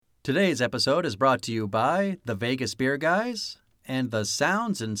Today's episode is brought to you by the Vegas Beer Guys and the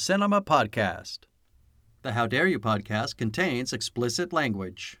Sounds and Cinema Podcast. The How Dare You podcast contains explicit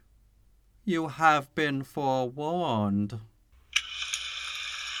language. You have been forewarned.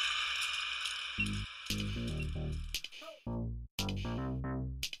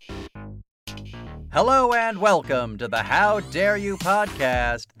 Hello and welcome to the How Dare You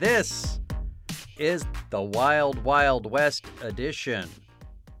podcast. This is the Wild Wild West edition.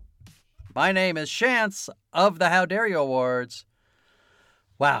 My name is Shantz of the How Dare You Awards.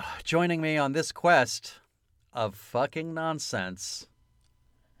 Wow, joining me on this quest of fucking nonsense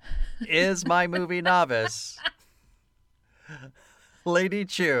is my movie novice, Lady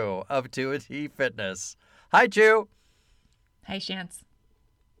Chu of 2T Fitness. Hi, Chu. Hi, Shantz.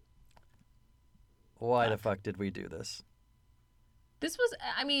 Why the fuck did we do this? This was,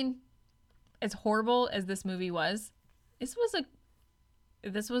 as horrible as this movie was, this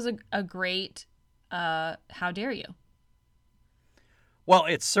was a great How Dare You. Well,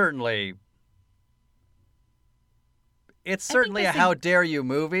 it's certainly a How Dare You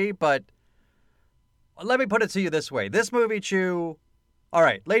movie, but let me put it to you this way. This movie, Chu, all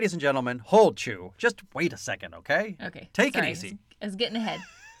right, ladies and gentlemen, hold Chu. Just wait a second, okay? Okay. Take it easy. I was getting ahead.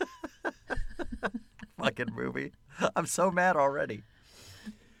 Fucking movie. I'm so mad already.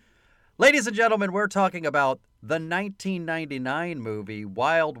 Ladies and gentlemen, we're talking about the 1999 movie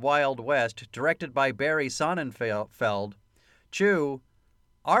Wild Wild West, directed by Barry Sonnenfeld. Chu,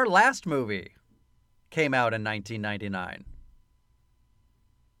 our last movie came out in 1999.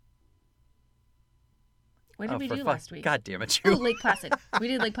 What did we do last week? God damn it, Chu. Oh, Lake Placid. We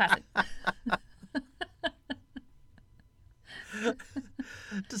did Lake Placid.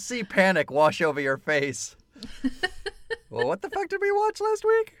 To see panic wash over your face. Well, what the fuck did we watch last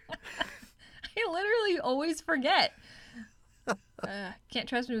week? I literally always forget. Can't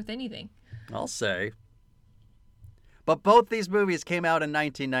trust me with anything. I'll say. But both these movies came out in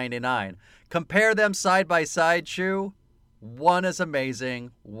 1999. Compare them side by side, Chu. One is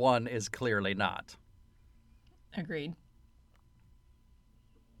amazing. One is clearly not. Agreed.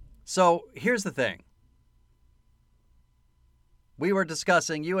 So here's the thing. We were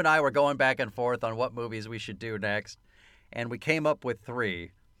discussing, you and I were going back and forth on what movies we should do next, and we came up with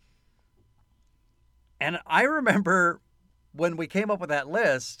 3. And I remember when we came up with that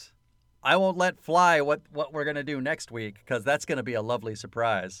list, I won't let fly what we're going to do next week, because that's going to be a lovely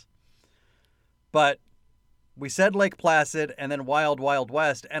surprise. But we said Lake Placid and then Wild Wild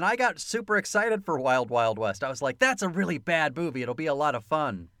West, and I got super excited for Wild Wild West. I was like, that's a really bad movie. It'll be a lot of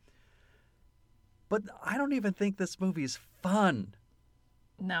fun. But I don't even think this movie's fun.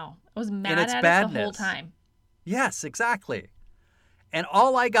 No. I was mad at it the whole time. Yes, exactly. And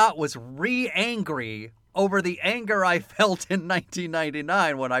all I got was re-angry over the anger I felt in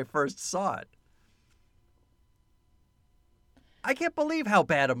 1999 when I first saw it. I can't believe how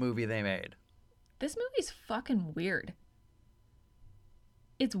bad a movie they made. This movie's fucking weird.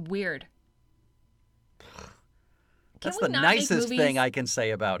 It's weird. That's the nicest thing I can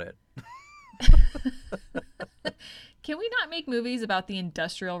say about it. Can we not make movies about the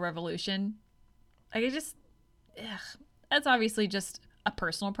Industrial Revolution? That's obviously just a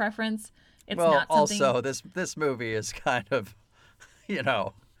personal preference. It's not something... also, this movie is kind of,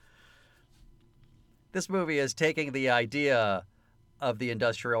 this movie is taking the idea of the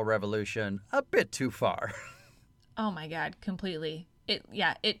Industrial Revolution a bit too far. Oh my God, completely.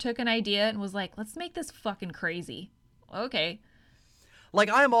 It took an idea and was like, let's make this fucking crazy. Okay. Like,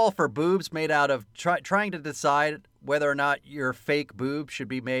 I'm all for boobs made out of trying to decide whether or not your fake boob should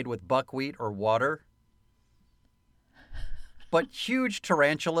be made with buckwheat or water. But huge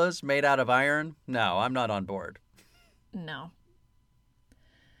tarantulas made out of iron? No, I'm not on board. No.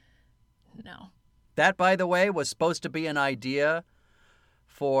 That, by the way, was supposed to be an idea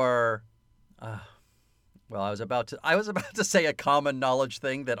for... I was about to say a common knowledge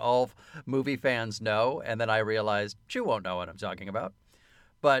thing that all movie fans know, and then I realized Chu won't know what I'm talking about.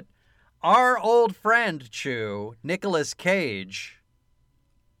 But our old friend, Chu, Nicolas Cage,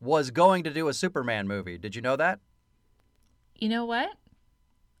 was going to do a Superman movie. Did you know that? You know what?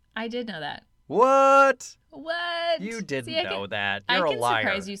 I did know that. What? What? You didn't know that. You're a liar. I can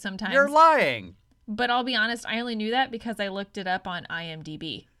surprise you sometimes. You're lying. But I'll be honest, I only knew that because I looked it up on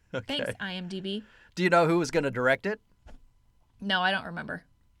IMDb. Okay. Thanks, IMDb. Do you know who was going to direct it? No, I don't remember.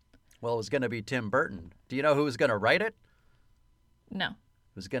 Well, it was going to be Tim Burton. Do you know who was going to write it? No.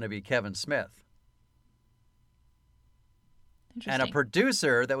 It was going to be Kevin Smith. Interesting. And a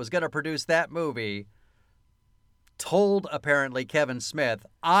producer that was going to produce that movie told, apparently, Kevin Smith,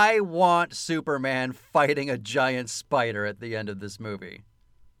 I want Superman fighting a giant spider at the end of this movie.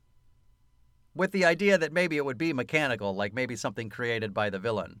 with the idea that maybe it would be mechanical, like maybe something created by the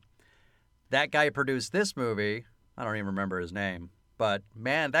villain. That guy produced this movie. I don't even remember his name. But,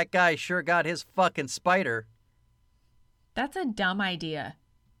 man, that guy sure got his fucking spider. That's a dumb idea.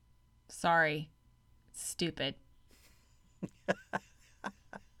 Sorry. Stupid.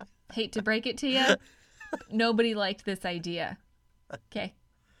 Hate to break it to you. Nobody liked this idea. Okay.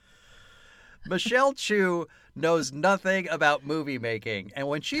 Michelle Chu knows nothing about movie making, and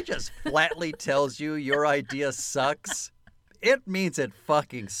when she just flatly tells you your idea sucks, it means it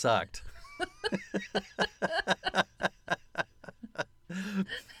fucking sucked.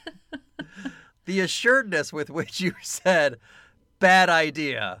 The assuredness with which you said, bad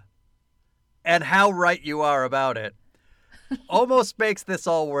idea, and how right you are about it, almost makes this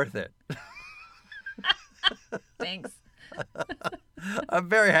all worth it. Thanks. I'm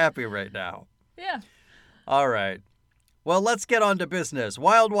very happy right now. Yeah. All right. Well, let's get on to business.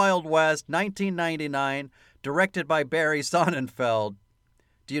 Wild Wild West, 1999, directed by Barry Sonnenfeld.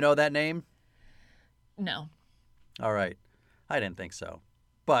 Do you know that name? No. All right. I didn't think so.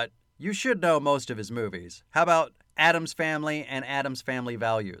 But you should know most of his movies. How about Addams Family and Addams Family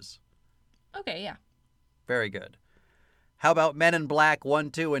Values? Okay, yeah. Very good. How about Men in Black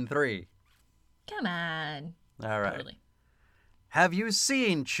 1, 2, and 3? Come on. All right. Totally. Have you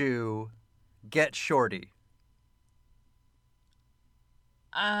seen Chu Get Shorty?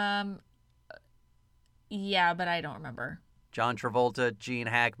 Yeah, but I don't remember. John Travolta, Gene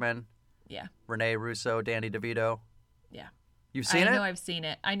Hackman, Yeah. Rene Russo, Danny DeVito. Yeah. You've seen it? I know I've seen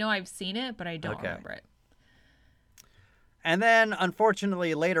it. I know I've seen it, but I don't remember it. And then,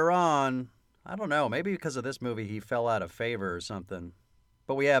 unfortunately, later on, I don't know, maybe because of this movie he fell out of favor or something.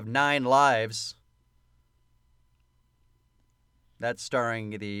 But we have 9 Lives. That's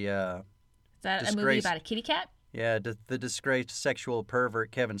starring the Is that a movie about a kitty cat? Yeah, the disgraced sexual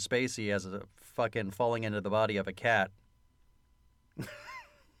pervert Kevin Spacey as a fucking falling into the body of a cat.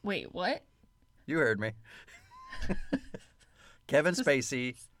 Wait, what? You heard me. Kevin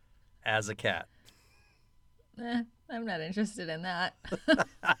Spacey as a cat. I'm not interested in that.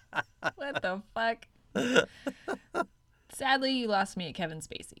 What the fuck? Sadly, you lost me at Kevin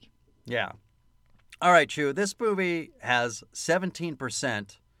Spacey. Yeah. All right, Chu. This movie has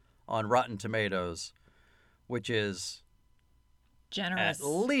 17% on Rotten Tomatoes, which is Generous. at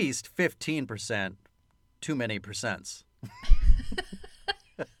least 15% too many percents.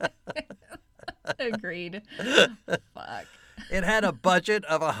 Agreed. Fuck. It had a budget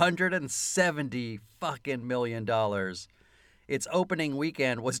of $170 fucking million. Its opening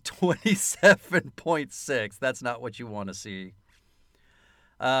weekend was 27.6. That's not what you want to see.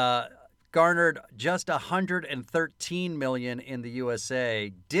 Garnered just $113 million in the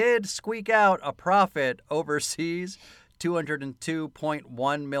USA. Did squeak out a profit overseas,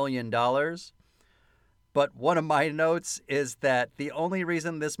 $202.1 million. But one of my notes is that the only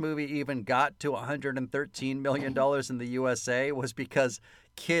reason this movie even got to $113 million in the USA was because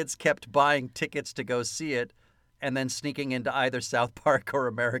kids kept buying tickets to go see it and then sneaking into either South Park or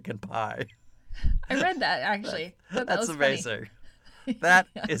American Pie. I read that, actually. That's amazing. That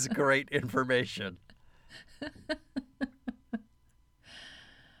is great information.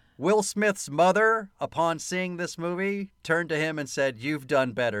 Will Smith's mother, upon seeing this movie, turned to him and said, "You've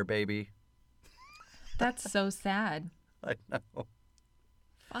done better, baby." That's so sad. I know.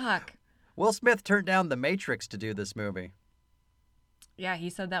 Fuck. Will Smith turned down The Matrix to do this movie. Yeah, he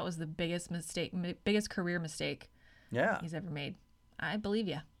said that was the biggest mistake, biggest career mistake he's ever made. I believe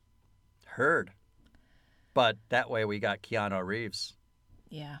you. Heard. But that way we got Keanu Reeves.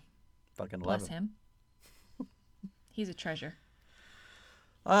 Yeah. Fucking Bless love him. He's a treasure.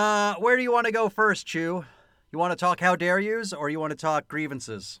 Where do you want to go first, Chu? You want to talk How Dare Yous or you want to talk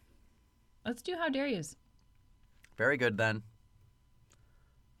grievances? Let's do How Dare Yous. Very good, then.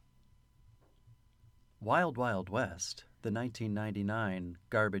 Wild Wild West, the 1999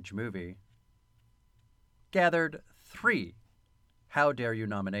 garbage movie, gathered 3 How Dare You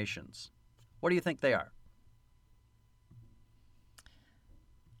nominations. What do you think they are?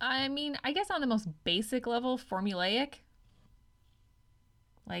 I mean, I guess on the most basic level, formulaic.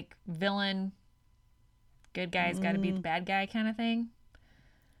 Like villain, good guy's got to be the bad guy kind of thing.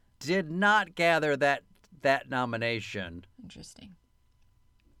 Did not gather that nomination. Interesting.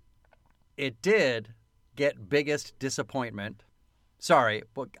 It did get biggest disappointment. Sorry,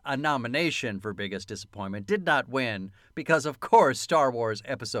 a nomination for biggest disappointment. Did not win because, of course, Star Wars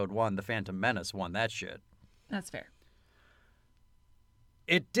Episode 1, The Phantom Menace won that shit. That's fair.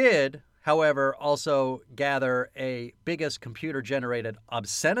 It did, however, also gather a biggest computer-generated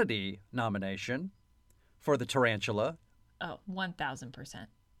obscenity nomination for The Tarantula. Oh, 1,000%.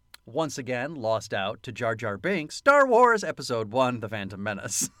 once again lost out to Jar Jar Binks, Star Wars Episode 1, The Phantom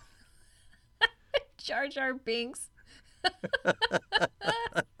Menace. Jar Jar Binks.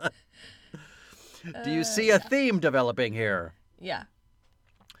 Do you see a theme developing here? Yeah.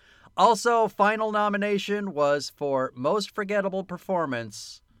 Also, final nomination was for Most Forgettable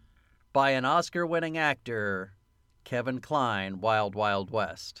Performance by an Oscar-winning actor, Kevin Kline, Wild Wild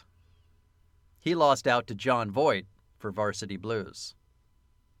West. He lost out to Jon Voight for Varsity Blues.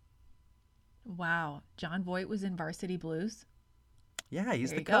 Wow. Jon Voight was in Varsity Blues? Yeah, he's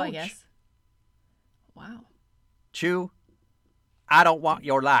There the you coach. go, I guess. Wow. Chu, I don't want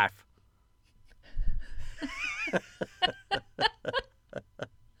your life.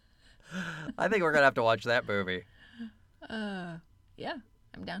 I think we're going to have to watch that movie. Yeah,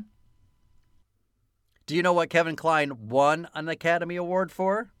 I'm down. Do you know what Kevin Kline won an Academy Award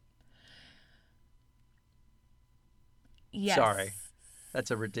for? Yes. Sorry.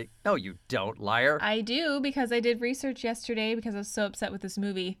 That's a ridiculous... No, you don't, liar. I do, because I did research yesterday because I was so upset with this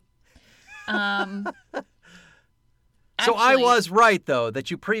movie. So Actually, I was right, though, that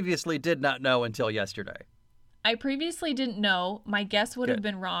you previously did not know until yesterday. I previously didn't know. My guess would have Good.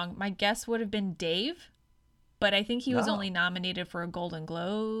 been wrong. My guess would have been Dave, but I think he was Oh. only nominated for a Golden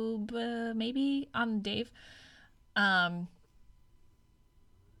Globe, maybe, on Dave. Hold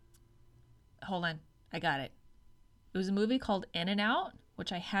on. I got it. It was a movie called In and Out,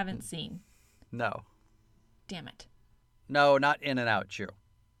 which I haven't seen. No. Damn it. No, not In and Out, Chu.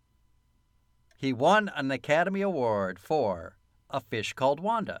 He won an Academy Award for A Fish Called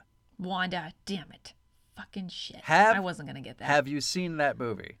Wanda. Wanda, damn it. Fucking shit. Have- I wasn't going to get that. Have you seen that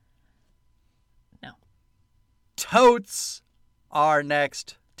movie? No. Totes our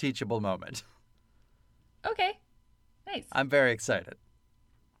next teachable moment. Okay. Nice. I'm very excited.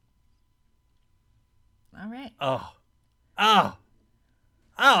 All right. Oh,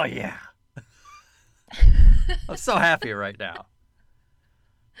 yeah. I'm so happy right now.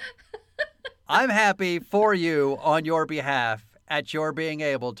 I'm happy for you on your behalf at your being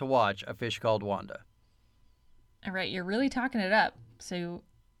able to watch A Fish Called Wanda. All right. You're really talking it up, so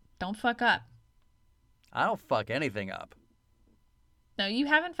don't fuck up. I don't fuck anything up. No, you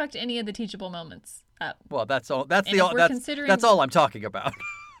haven't fucked any of the teachable moments up. Well, that's all. That's And the if all. we're That's considering- all I'm talking about.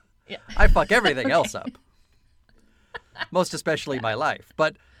 Yeah. I fuck everything else up. Most especially my life.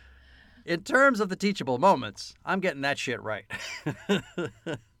 But in terms of the teachable moments, I'm getting that shit right.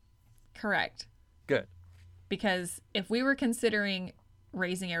 Correct. Good. Because if we were considering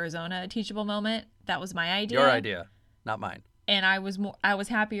Raising Arizona a teachable moment, that was my idea. Your idea, not mine. And I was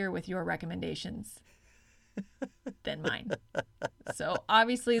happier with your recommendations than mine. So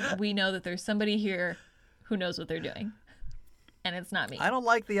obviously we know that there's somebody here who knows what they're doing. And it's not me. I don't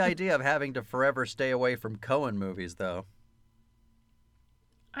like the idea of having to forever stay away from Coen movies, though,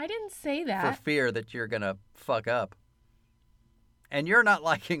 I didn't say for that. fear that you're going to fuck up. And you're not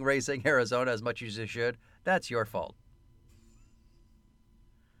liking Raising Arizona as much as you should. That's your fault.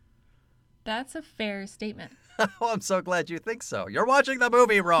 That's a fair statement. Oh, I'm so glad you think so. You're watching the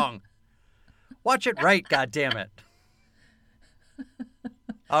movie wrong. Watch it right, goddammit.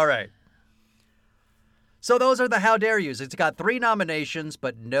 All right. So those are the How Dare Yous. It's got 3 nominations,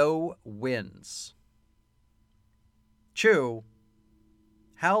 but no wins. Chu,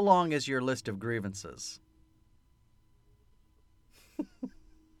 how long is your list of grievances?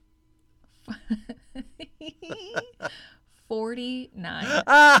 49.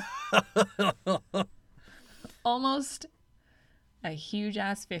 Almost a huge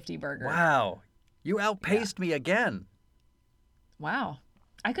ass 50 burger. Wow. You outpaced me again. Wow.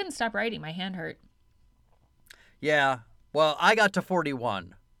 I couldn't stop writing. My hand hurt. Yeah. Well, I got to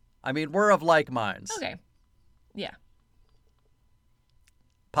 41. I mean, we're of like minds. Okay. Yeah.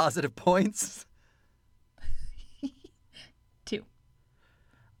 Positive points? 2.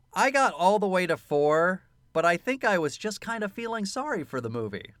 I got all the way to 4, but I think I was just kind of feeling sorry for the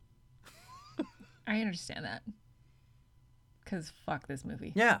movie. I understand that. Because fuck this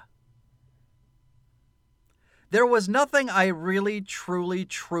movie. Yeah. There was nothing I really, truly,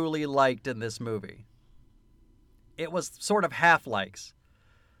 truly liked in this movie. It was sort of half-likes.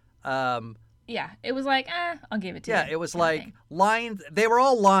 Yeah. It was like, I'll give it to you. Yeah, it was kind of like thing. lines. They were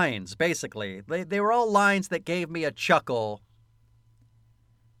all lines, basically. They were all lines that gave me a chuckle.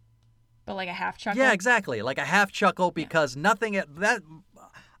 But like a half chuckle? Yeah, exactly. Like a half chuckle because nothing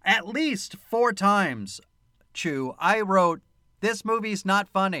at least 4 times, Chu, I wrote, "This movie's not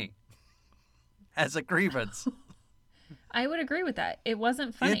funny," as a grievance. I would agree with that. It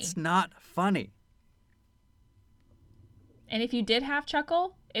wasn't funny. It's not funny. And if you did half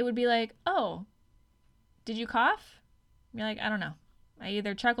chuckle, it would be like, oh, did you cough? You're like, I don't know. I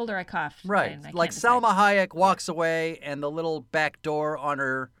either chuckled or I coughed. Right. I Like can't Salma decide. Hayek walks away and the little back door on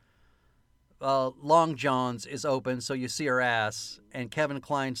her long johns is open so you see her ass, and Kevin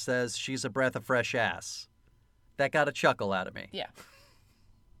Kline says she's a breath of fresh ass. That got a chuckle out of me. Yeah.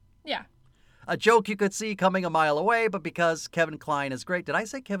 Yeah. A joke you could see coming a mile away, but because Kevin Kline is great. Did I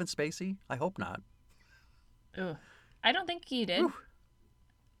say Kevin Spacey? I hope not. Ooh. I don't think he did. Whew.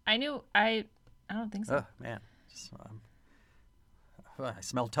 I don't think so. Oh, man. I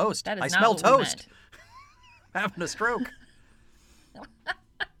smell toast. That is I not smell what we toast. meant. Having a stroke.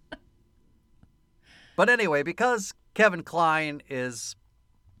 But anyway, because Kevin Kline is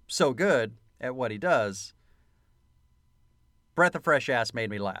so good at what he does, breath of fresh ass made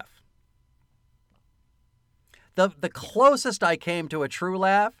me laugh. The closest I came to a true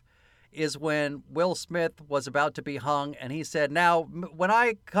laugh is when Will Smith was about to be hung, and he said, "Now, when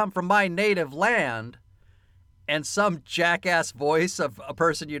I come from my native land," and some jackass voice of a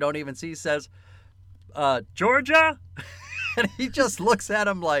person you don't even see says, "Georgia?" And he just looks at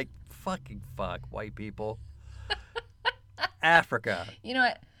him like, fucking fuck, white people. Africa. You know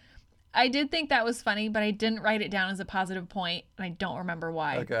what? I did think that was funny, but I didn't write it down as a positive point, and I don't remember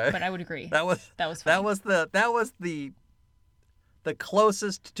why. Okay. But I would agree. That was funny. That was the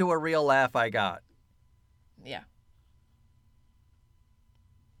closest to a real laugh I got. Yeah.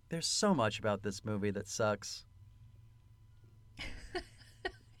 There's so much about this movie that sucks.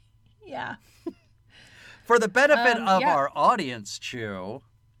 Yeah. For the benefit of yeah. our audience, Chu,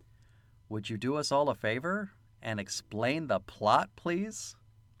 would you do us all a favor and explain the plot, please?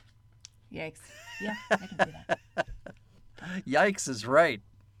 Yikes. Yeah, I can do that. Yikes is right.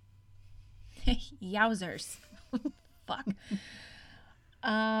 Yowzers. Fuck.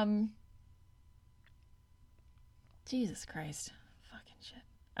 Jesus Christ. Fucking shit.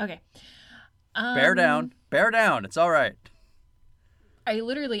 Okay. Bear down. Bear down. It's all right. I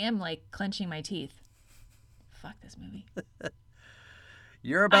literally am like clenching my teeth. Fuck this movie.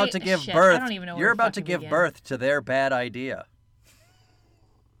 You're about to give shit, birth. I don't even know where You're to about to fucking give begin. birth to their bad idea.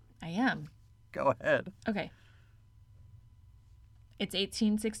 I am. Go ahead. Okay. It's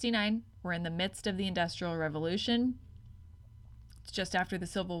 1869. We're in the midst of the Industrial Revolution. It's just after the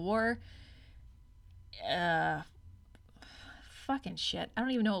Civil War. Fucking shit. I don't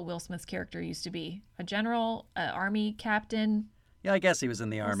even know what Will Smith's character used to be. A general, an army captain. Yeah, I guess he was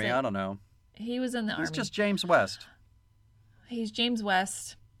in the army. say- I don't know. He was in the army. He's just James West. He's James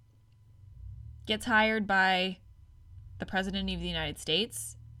West. Gets hired by the President of the United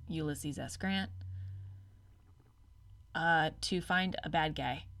States, Ulysses S. Grant, to find a bad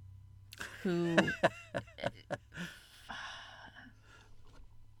guy who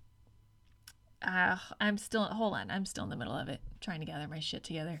I'm still in the middle of it, trying to gather my shit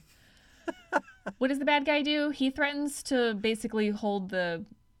together. What does the bad guy do? He threatens to basically hold the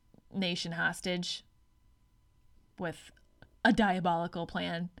nation hostage with a diabolical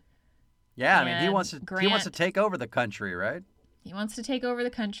plan. Yeah, I mean, he And wants to Grant- take over the country, right? He wants to take over the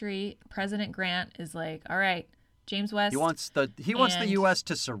country. President Grant is like, all right, James West. He wants the and- U.S.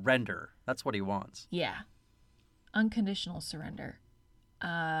 to surrender. That's what he wants. Yeah. Unconditional surrender.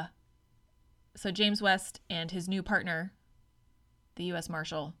 So James West and his new partner, the U.S.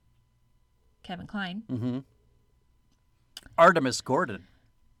 Marshal, Kevin Kline, Mm-hmm. Artemis Gordon.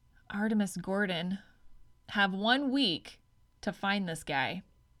 have 1 week to find this guy,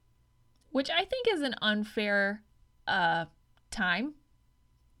 which I think is an unfair time.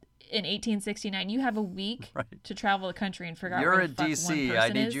 In 1869, you have a week Right. to travel the country and figure out You're where in the fuck D.C. one I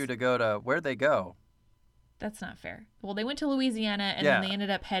person need is. you to go to where'd they go? That's not fair. Well, they went to Louisiana and Yeah. then they ended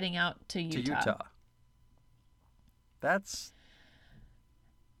up heading out to Utah. To Utah. That's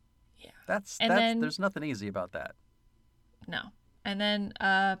Yeah. That's And then- there's nothing easy about that. No. And then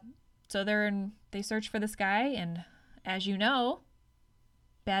so they search for this guy, and as you know,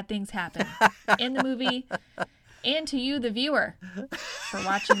 bad things happen in the movie and to you, the viewer, for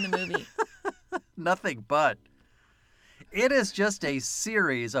watching the movie. Nothing but. It is just a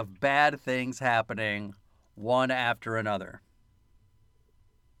series of bad things happening one after another.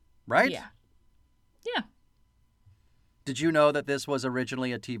 Right? Yeah. Yeah. Did you know that this was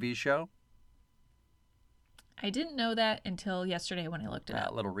originally a TV show? I didn't know that until yesterday when I looked it A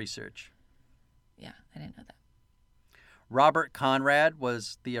up. little research. Yeah, I didn't know that. Robert Conrad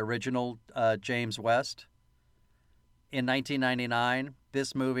was the original James West. In 1999,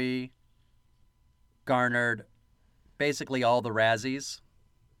 this movie garnered basically all the Razzies,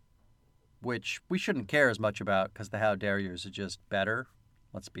 which we shouldn't care as much about because the How Dare Yous are just better,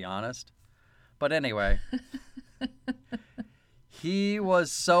 let's be honest. But anyway, he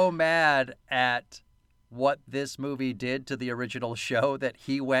was so mad at what this movie did to the original show, that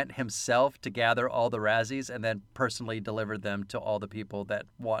he went himself to gather all the Razzies and then personally delivered them to all the people that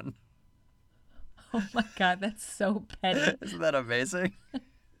won. Oh my God, that's so petty. Isn't that amazing?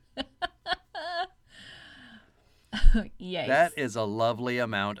 Yikes. That is a lovely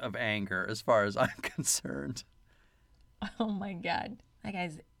amount of anger as far as I'm concerned. Oh my God. That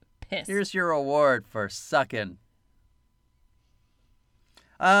guy's pissed. Here's your award for sucking.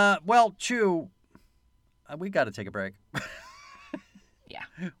 Well, Chu, we got to take a break. Yeah.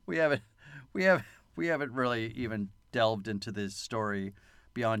 We haven't really even delved into this story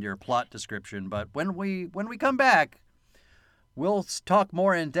beyond your plot description, but when we come back, we'll talk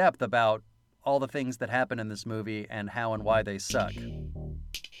more in depth about all the things that happen in this movie and how and why they suck.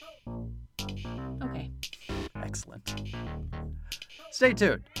 Okay. Excellent. Stay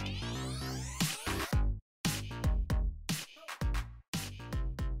tuned.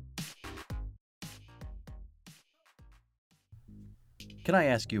 Can I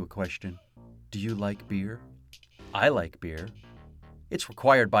ask you a question? Do you like beer? I like beer. It's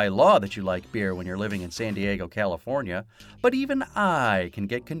required by law that you like beer when you're living in San Diego, California, but even I can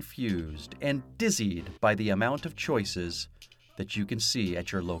get confused and dizzied by the amount of choices that you can see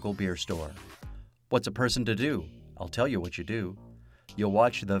at your local beer store. What's a person to do? I'll tell you what you do. You'll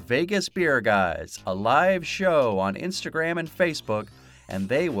watch the Vegas Beer Guys, a live show on Instagram and Facebook, and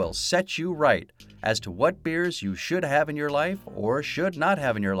they will set you right as to what beers you should have in your life or should not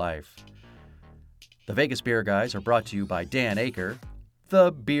have in your life. The Vegas Beer Guys are brought to you by Dan Aker,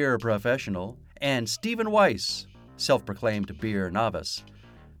 the beer professional, and Stephen Weiss, self-proclaimed beer novice.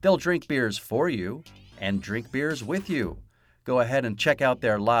 They'll drink beers for you and drink beers with you. Go ahead and check out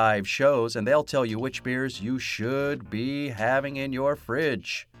their live shows, and they'll tell you which beers you should be having in your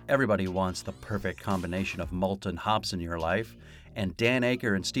fridge. Everybody wants the perfect combination of malt and hops in your life, and Dan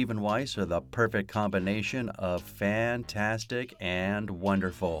Aker and Stephen Weiss are the perfect combination of fantastic and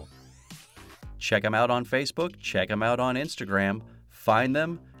wonderful. Check them out on Facebook. Check them out on Instagram. Find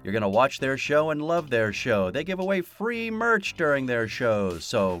them. You're going to watch their show and love their show. They give away free merch during their shows.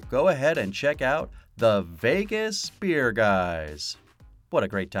 So go ahead and check out the Vegas Beer Guys. What a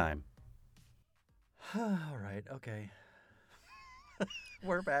great time. All right. Okay.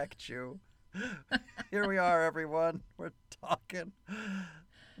 We're back, Chu. Here we are, everyone. We're talking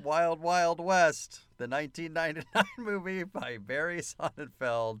Wild Wild West, the 1999 movie by Barry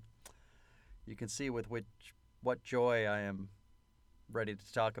Sonnenfeld. You can see with what joy I am ready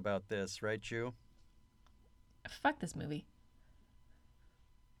to talk about this, right, Chu? Fuck this movie.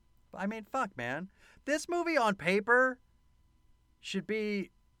 I mean, fuck, man. This movie on paper should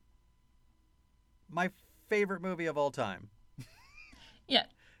be my favorite movie of all time. Yeah.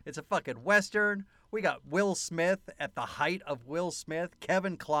 It's a fucking Western. We got Will Smith at the height of Will Smith,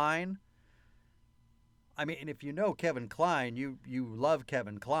 Kevin Kline. I mean, if you know Kevin Kline, you love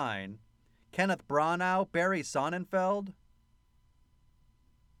Kevin Kline. Kenneth Branagh, Barry Sonnenfeld.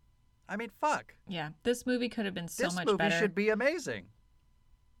 I mean, fuck. Yeah, this movie could have been so much better. This movie should be amazing.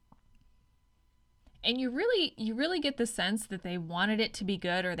 And you really get the sense that they wanted it to be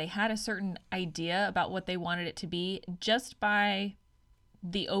good, or they had a certain idea about what they wanted it to be just by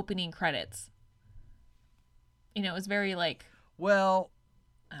the opening credits. You know, it was very like, well,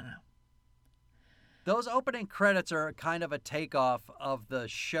 I don't know. Those opening credits are kind of a takeoff of the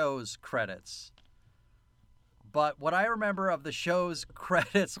show's credits. But what I remember of the show's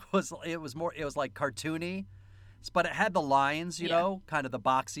credits was it was like cartoony, but it had the lines, you know, kind of the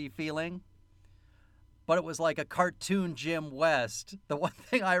boxy feeling. But it was like a cartoon Jim West. The one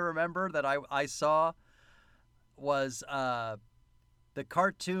thing I remember that I saw was the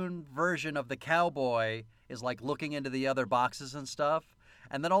cartoon version of the cowboy is like looking into the other boxes and stuff.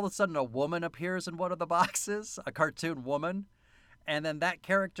 And then all of a sudden a woman appears in one of the boxes, a cartoon woman. And then that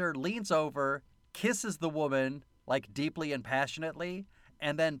character leans over, kisses the woman like deeply and passionately,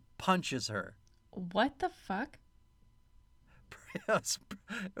 and then punches her. What the fuck? It's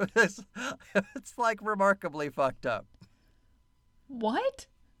like remarkably fucked up. What?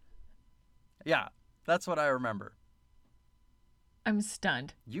 Yeah, that's what I remember. I'm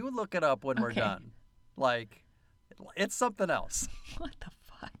stunned. You look it up when we're done. Like, it's something else. What the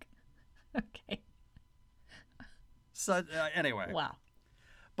fuck? Okay. So anyway. Wow.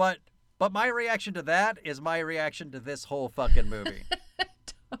 But my reaction to that is my reaction to this whole fucking movie.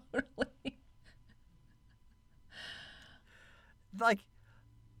 Totally. Like,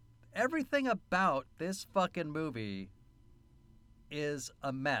 everything about this fucking movie is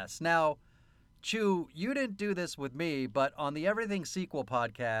a mess. Now, Chu, you didn't do this with me, but on the Everything Sequel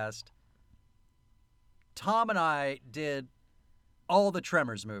podcast, Tom and I did all the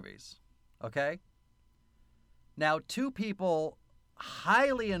Tremors movies, okay? Now, two people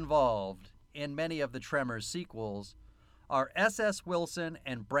highly involved in many of the Tremors sequels are S.S. Wilson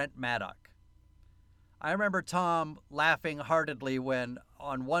and Brent Maddock. I remember Tom laughing heartedly when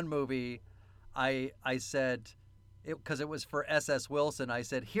on one movie I said, because it was for S.S. Wilson, I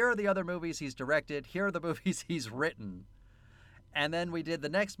said, here are the other movies he's directed, here are the movies he's written. And then we did the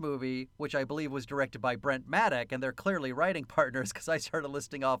next movie, which I believe was directed by Brent Maddock, and they're clearly writing partners because I started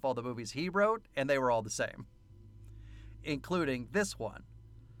listing off all the movies he wrote, and they were all the same, including this one.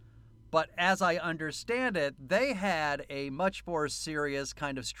 But as I understand it, they had a much more serious,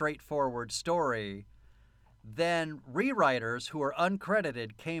 kind of straightforward story. Then rewriters who are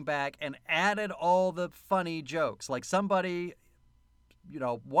uncredited came back and added all the funny jokes. Like somebody,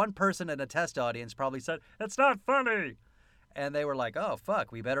 one person in a test audience probably said, "It's not funny." And they were like, oh,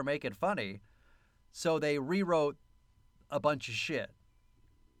 fuck, we better make it funny. So they rewrote a bunch of shit.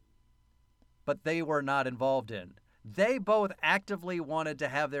 But they were not involved in. They both actively wanted to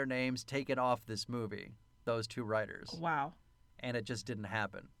have their names taken off this movie, those two writers. Wow. And it just didn't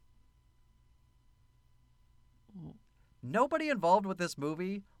happen. Nobody involved with this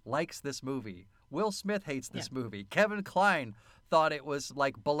movie likes this movie. Will Smith hates this movie. Kevin Kline thought it was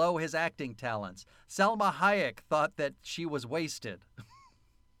like below his acting talents. Salma Hayek thought that she was wasted.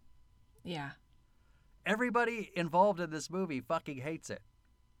 Yeah. Everybody involved in this movie fucking hates it,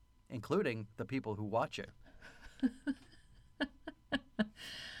 including the people who watch it.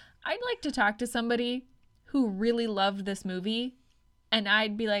 I'd like to talk to somebody who really loved this movie, and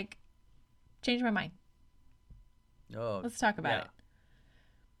I'd be like, change my mind. Oh, Let's talk about it.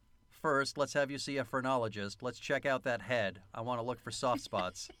 First, let's have you see a phrenologist. Let's check out that head. I want to look for soft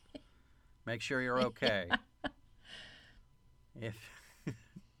spots. Make sure you're okay.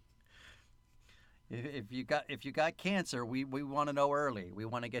 If you got cancer, we want to know early. We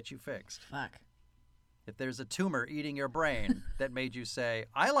want to get you fixed. Fuck. If there's a tumor eating your brain that made you say,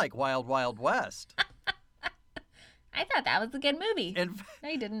 "I like Wild Wild West." I thought that was a good movie. No,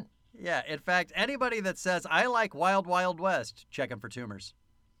 you didn't. Yeah, in fact, anybody that says, "I like Wild Wild West," check them for tumors.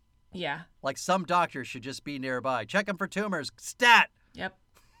 Yeah. Like some doctor should just be nearby. Check them for tumors. Stat! Yep.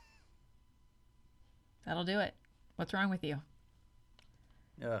 That'll do it. What's wrong with you?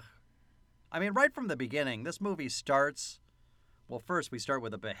 Ugh. I mean, right from the beginning, this movie starts... Well, first we start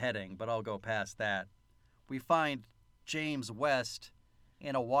with a beheading, but I'll go past that. We find James West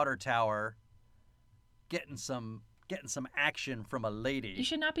in a water tower getting some action from a lady. You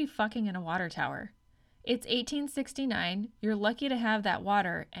should not be fucking in a water tower. It's 1869. You're lucky to have that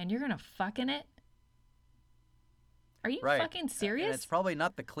water, and you're gonna fuck in it? Are you fucking serious? And it's probably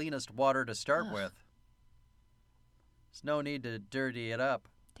not the cleanest water to start with. There's no need to dirty it up.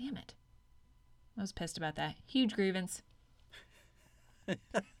 Damn it. I was pissed about that. Huge grievance.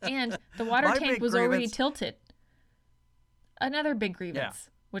 And the water tank was already tilted. Another big grievance,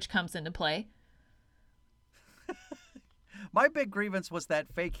 which comes into play. My big grievance was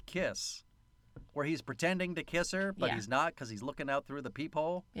that fake kiss, where he's pretending to kiss her, but he's not because he's looking out through the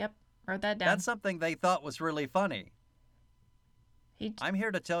peephole. Yep, wrote that down. That's something they thought was really funny. I'm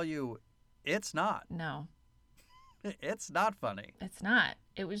here to tell you, it's not. No. It's not funny. It's not.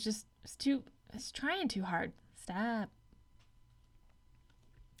 It was just, it's trying too hard. Stop.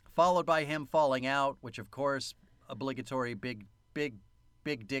 Followed by him falling out, which of course, obligatory big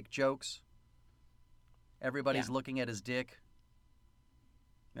dick jokes. Everybody's looking at his dick.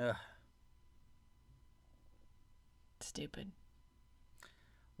 Ugh. Stupid.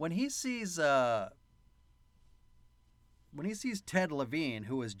 When he sees Ted Levine,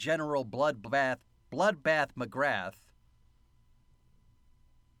 who is General Bloodbath McGrath.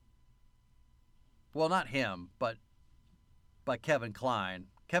 Well, not him, but Kevin Kline.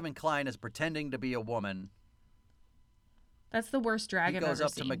 Kevin Kline is pretending to be a woman. That's the worst drag I've ever seen. He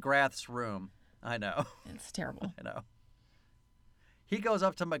goes up to McGrath's room. I know. It's terrible. I know. He goes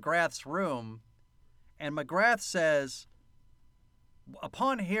up to McGrath's room, and McGrath says,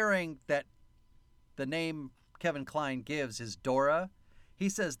 upon hearing that the name Kevin Kline gives is Dora, he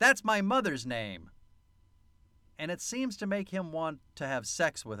says, "That's my mother's name." And it seems to make him want to have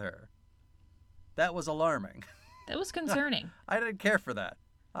sex with her. That was alarming. That was concerning. I didn't care for that.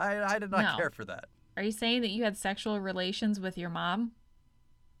 I did not care for that. Are you saying that you had sexual relations with your mom?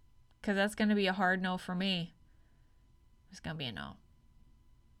 Because that's going to be a hard no for me. It's going to be a no.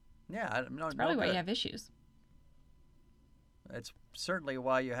 Yeah, that's probably why you have issues. It's certainly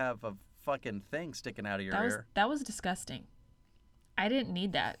why you have a fucking thing sticking out of your ear. That was disgusting. I didn't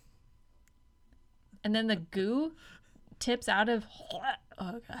need that. And then the goo tips out of...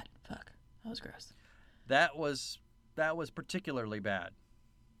 Oh, God. Fuck. That was gross. That was particularly bad.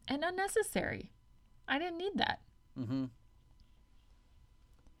 And unnecessary. I didn't need that. Mm-hmm.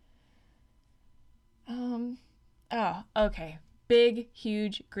 Oh, okay. Big,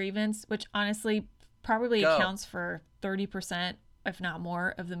 huge grievance, which honestly probably Go. accounts for 30%, if not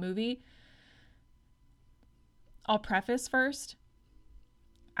more, of the movie. I'll preface first.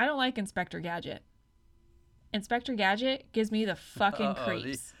 I don't like Inspector Gadget. Inspector Gadget gives me the fucking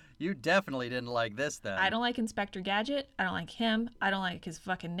creeps. You definitely didn't like this then. I don't like Inspector Gadget. I don't like him. I don't like his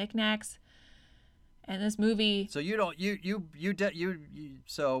fucking knickknacks. And this movie. So you don't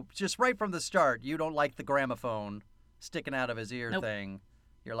so just right from the start, you don't like the gramophone sticking out of his ear Nope. thing.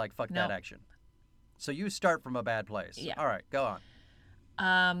 You're like, fuck Nope. that action. So you start from a bad place. Yeah. All right, go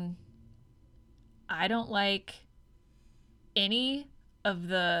on. I don't like any of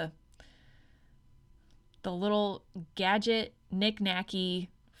the little gadget knick-knacky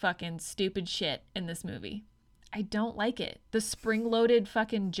fucking stupid shit in this movie. I don't like it. The spring-loaded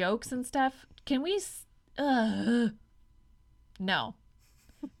fucking jokes and stuff. Can we no.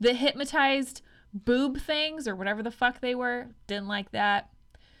 The hypnotized boob things or whatever the fuck they were, didn't like that.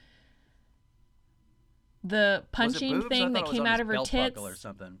 The punching thing that came out of her tits or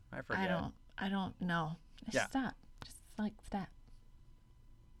something. I forget. I don't know. Yeah. Stop. Just like stop.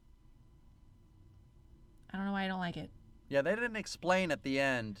 I don't know why I don't like it. Yeah, they didn't explain at the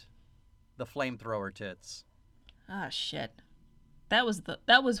end the flamethrower tits. Ah, shit. That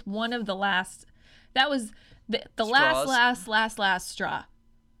was one of the last. That was the Straws. last straw.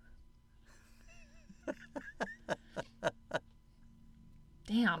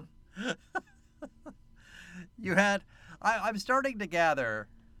 Damn. You had. I'm starting to gather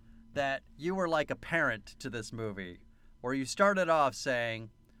that you were like a parent to this movie, where you started off saying,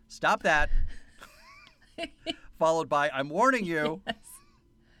 "Stop that," followed by, "I'm warning you," Yes.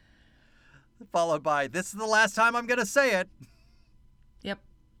 followed by, "This is the last time I'm going to say it," Yep.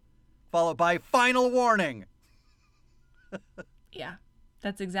 followed by, "Final warning." Yeah.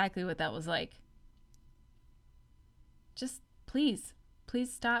 That's exactly what that was like. Just please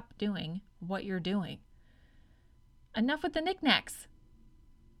stop doing what you're doing. Enough with the knickknacks.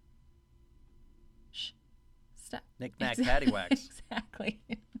 Shh. Stop. Knick-knack paddywhacks. Exactly.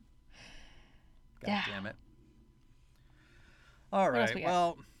 God Yeah. damn it. All else right. we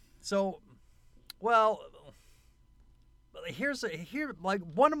got? Here's like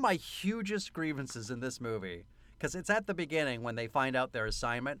one of my hugest grievances in this movie, because it's at the beginning when they find out their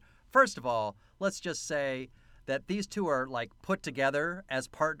assignment. First of all, let's just say that these two are like put together as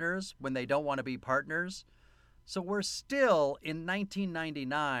partners when they don't want to be partners. So we're still in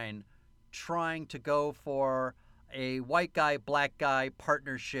 1999 trying to go for a white guy, black guy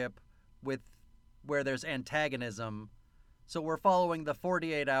partnership with where there's antagonism. So we're following the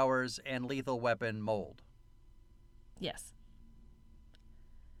 48 Hours and Lethal Weapon mold. Yes.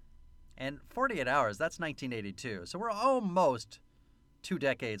 And 48 Hours, that's 1982. So we're almost 2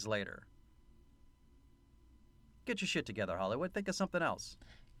 decades later. Get your shit together, Hollywood. Think of something else.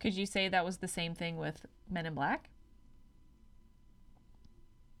 Could you say that was the same thing with Men in Black?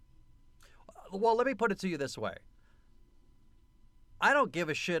 Well, let me put it to you this way. I don't give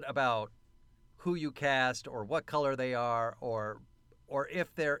a shit about who you cast or what color they are or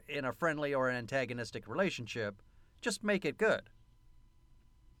if they're in a friendly or an antagonistic relationship. Just make it good.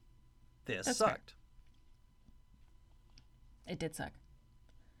 This That's sucked. It did suck.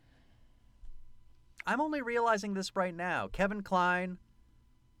 I'm only realizing this right now. Kevin Kline,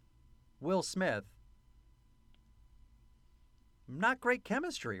 Will Smith. Not great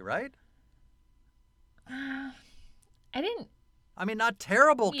chemistry, right? I mean, not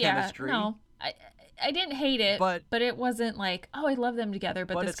terrible chemistry. No, I didn't hate it, But it wasn't like, oh, I love them together,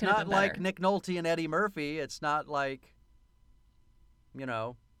 but this it's could have not been better. like Nick Nolte and Eddie Murphy. It's not like,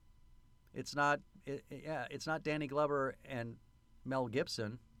 it's not Danny Glover and Mel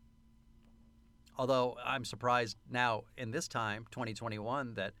Gibson. Although I'm surprised now in this time,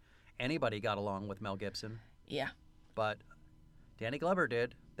 2021, that anybody got along with Mel Gibson. Yeah. But Danny Glover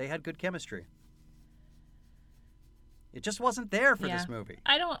did. They had good chemistry. It just wasn't there for this movie.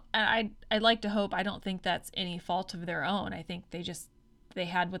 I'd like to hope, I don't think that's any fault of their own. I think they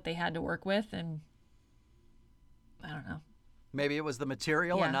had what they had to work with, and I don't know. Maybe it was the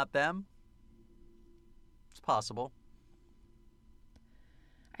material and not them. It's possible.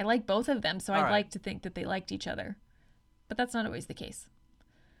 I like both of them, so All I'd right. like to think that they liked each other. But that's not always the case.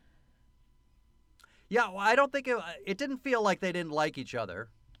 Yeah, well, I don't think it didn't feel like they didn't like each other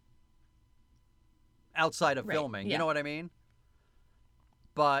outside of Right, filming. yeah. You know what I mean?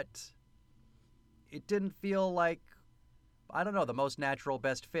 But it didn't feel like, I don't know, the most natural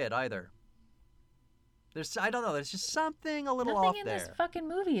best fit either. I don't know, there's just something a little Nothing off in there. this fucking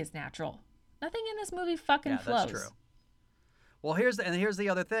movie is natural. Nothing in this movie fucking flows. That's true. Well, here's the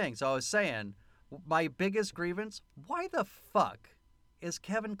other thing. So I was saying, my biggest grievance, why the fuck is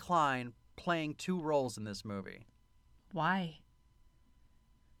Kevin Kline playing 2 roles in this movie? Why?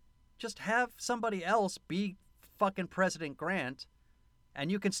 Just have somebody else be fucking President Grant,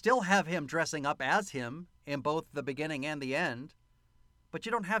 and you can still have him dressing up as him in both the beginning and the end, but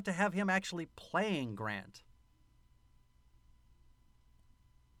you don't have to have him actually playing Grant.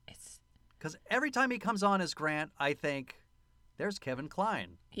 Because every time he comes on as Grant, I think, there's Kevin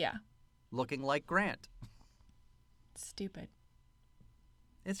Kline. Yeah. Looking like Grant. Stupid.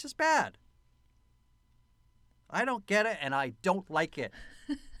 It's just bad. I don't get it, and I don't like it.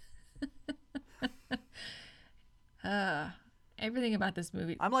 Everything about this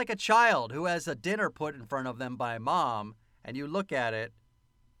movie. I'm like a child who has a dinner put in front of them by mom, and you look at it,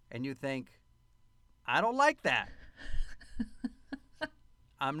 and you think, I don't like that.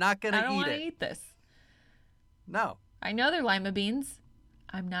 I'm not going to eat it. I don't want to eat this. No. I know they're lima beans.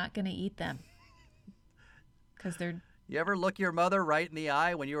 I'm not going to eat them. Because they're... You ever look your mother right in the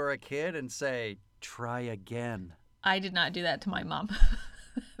eye when you were a kid and say, try again? I did not do that to my mom.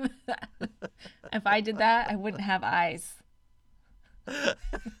 If I did that, I wouldn't have eyes.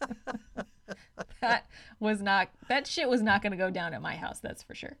 That shit was not going to go down at my house, that's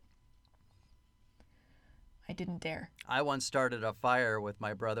for sure. I didn't dare. I once started a fire with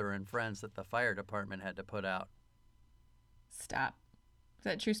my brother and friends that the fire department had to put out. Stop. Is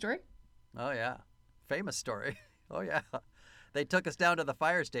that a true story? Oh, yeah. Famous story. Oh, yeah. They took us down to the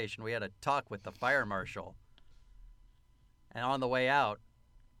fire station. We had a talk with the fire marshal. And on the way out,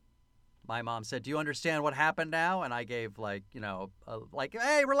 my mom said, do you understand what happened now? And I gave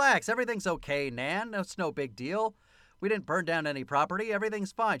hey, relax. Everything's okay, Nan. It's no big deal. We didn't burn down any property.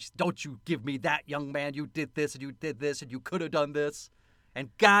 Everything's fine. She said, don't you give me that, young man. You did this and you did this and you could have done this. And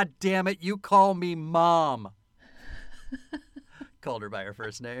God damn it, you call me Mom. Called her by her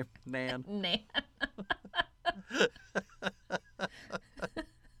first name, Nan. Nan.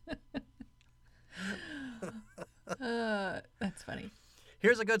 That's funny.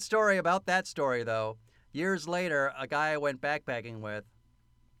 Here's a good story about that story, though. Years later, a guy I went backpacking with,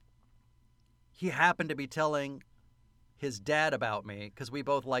 he happened to be telling his dad about me because we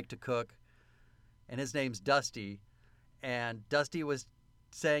both like to cook, and his name's Dusty. And Dusty was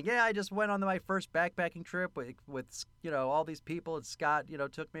saying, yeah, I just went on my first backpacking trip with all these people, and Scott,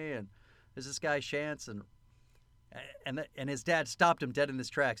 took me, and there's this guy Shantz, and his dad stopped him dead in his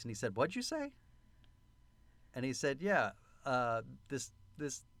tracks, and he said, what'd you say? And he said, yeah, this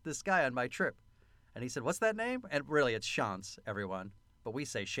guy on my trip. And he said, what's that name? And really, it's Shantz, everyone, but we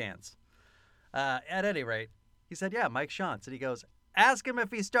say Shantz. At any rate, he said, yeah, Mike Shantz. And he goes, ask him if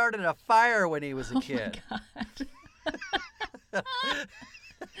he started a fire when he was a kid. Oh my God.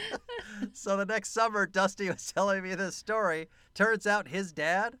 So the next summer, Dusty was telling me this story. Turns out his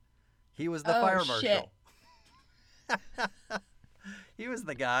dad, he was the fire marshal. He was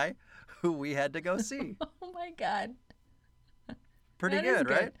the guy who we had to go see. Oh my God. Pretty good,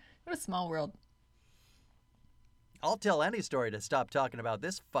 right? What a small world. I'll tell any story to stop talking about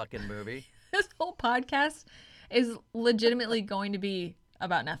this fucking movie. This whole podcast is legitimately going to be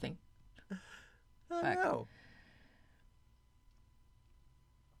about nothing. I know.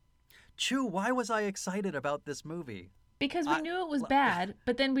 Chu, why was I excited about this movie? Because we knew it was bad,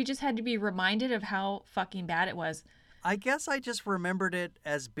 but then we just had to be reminded of how fucking bad it was. I guess I just remembered it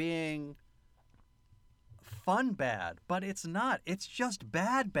as being fun bad, but it's not. It's just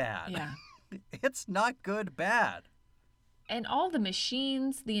bad. Yeah. It's not good bad. And all the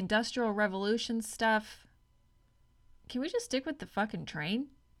machines, the Industrial Revolution stuff. Can we just stick with the fucking train?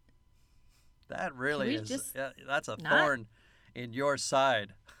 That really is. That's a thorn in your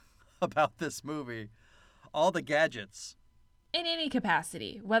side about this movie. All the gadgets. In any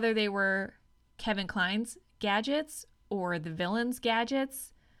capacity, whether they were Kevin Kline's gadgets or the villain's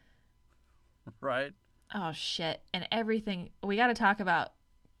gadgets. Right. Oh, shit. And everything. We got to talk about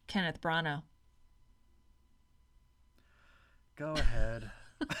Kenneth Branagh. Go ahead.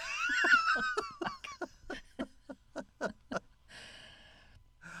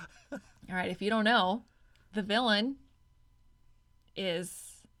 All right, if you don't know, the villain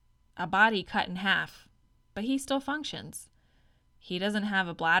is a body cut in half, but he still functions. He doesn't have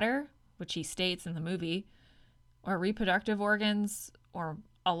a bladder, which he states in the movie, or reproductive organs, or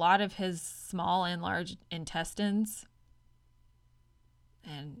a lot of his small and large intestines,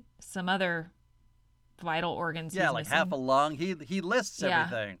 and some other vital organs. Yeah, like half a lung. He lists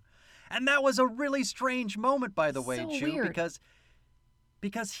everything. And that was a really strange moment, by the way, Chu, weird.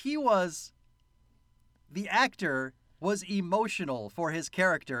 because he was the actor was emotional for his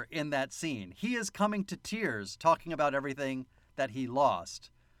character in that scene. He is coming to tears talking about everything that he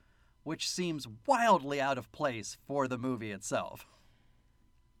lost, which seems wildly out of place for the movie itself.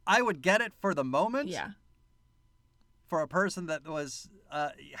 I would get it for the moment. Yeah. For a person that was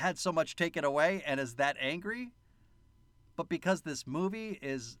had so much taken away and is that angry. But because this movie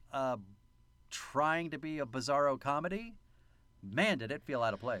is trying to be a bizarro comedy, man, did it feel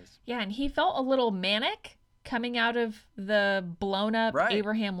out of place. Yeah, and he felt a little manic coming out of the blown up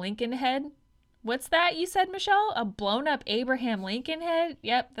Abraham Lincoln head. What's that you said, Michelle? A blown up Abraham Lincoln head?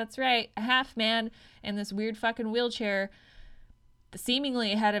 Yep, that's right. A half man in this weird fucking wheelchair,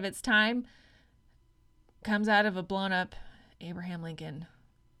 seemingly ahead of its time, comes out of a blown up Abraham Lincoln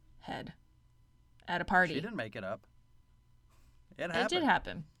head at a party. She didn't make it up. It happened. It did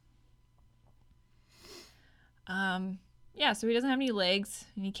happen. Yeah, so he doesn't have any legs,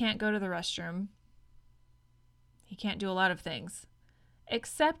 and he can't go to the restroom. He can't do a lot of things,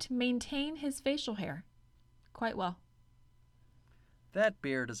 except maintain his facial hair quite well. That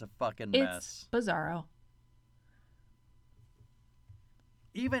beard is a fucking mess. It's bizarro.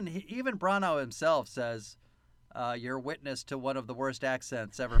 Even Brano himself says, you're witness to one of the worst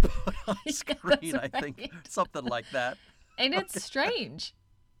accents ever put on screen, I think. Something like that. And it's strange.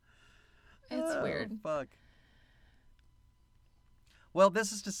 It's weird. Fuck. Well,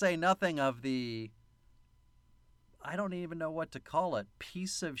 this is to say nothing of the, I don't even know what to call it,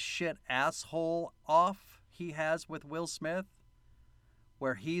 piece of shit asshole off he has with Will Smith,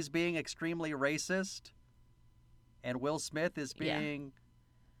 where he's being extremely racist and Will Smith is being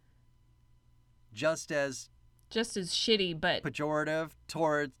just as shitty, but pejorative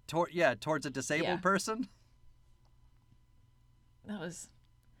towards a disabled person. That was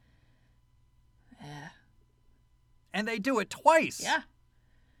and they do it twice. Yeah.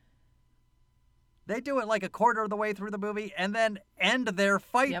 They do it like a quarter of the way through the movie and then end their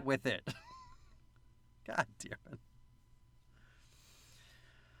fight with it. God damn it.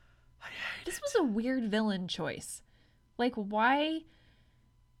 This was a weird villain choice. Like, why?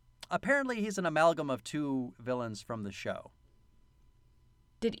 Apparently, he's an amalgam of two villains from the show.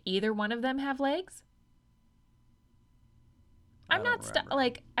 Did either one of them have legs? I'm not stuck.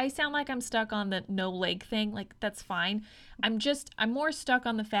 Like, I sound like I'm stuck on the no leg thing. Like, that's fine. I'm more stuck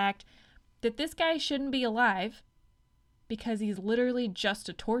on the fact that this guy shouldn't be alive because he's literally just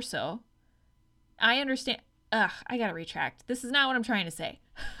a torso. I understand. I gotta retract. This is not what I'm trying to say.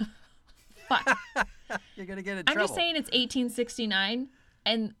 Fuck. You're gonna get in trouble. I'm just saying it's 1869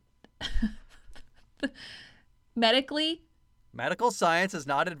 and medical science is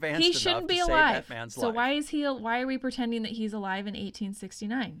not advanced enough to save that man's life. So why are we pretending that he's alive in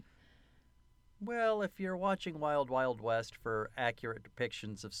 1869? Well, if you're watching Wild Wild West for accurate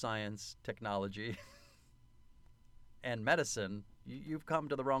depictions of science, technology, and medicine, you've come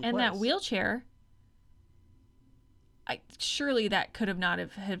to the wrong place. And that wheelchair, surely that could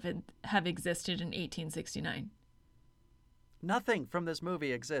have existed in 1869. Nothing from this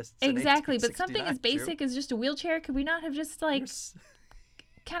movie exists. Exactly, but something as basic as just a wheelchair, could we not have just kind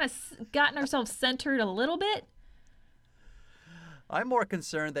of gotten ourselves centered a little bit? I'm more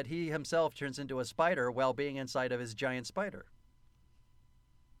concerned that he himself turns into a spider while being inside of his giant spider.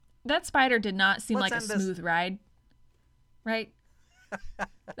 That spider did not seem like a smooth ride, right?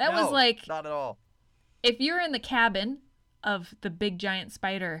 That was like, not at all. If you're in the cabin of the big giant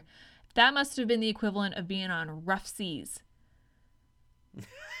spider, that must have been the equivalent of being on rough seas.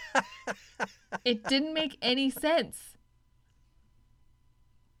 It didn't make any sense.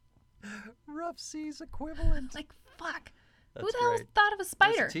 Rough seas equivalent. Like, fuck. Who the hell thought of a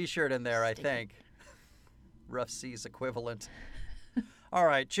spider? There's a t-shirt in there, I think. Rough seas equivalent. All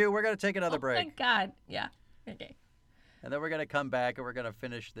right, Chu, we're going to take another break. Thank God. Yeah. Okay. And then we're going to come back and we're going to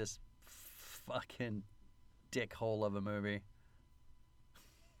finish this fucking dickhole of a movie.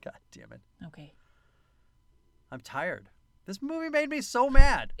 God damn it. Okay. I'm tired. This movie made me so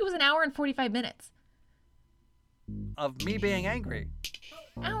mad. It was an hour and 45 minutes. Of me being angry.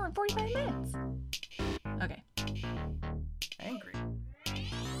 Hour and 45 minutes. Okay. Angry.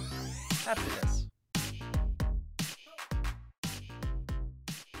 After this.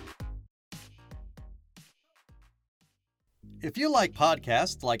 If you like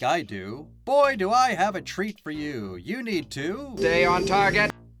podcasts like I do, boy, do I have a treat for you. You need to stay on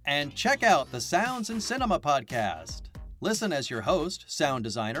target and check out the Sounds and Cinema podcast. Listen as your host, sound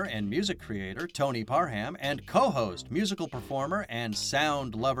designer and music creator Tony Parham, and co-host, musical performer and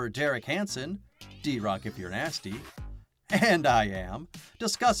sound lover Derek Hansen, D-Rock if you're nasty, and I am,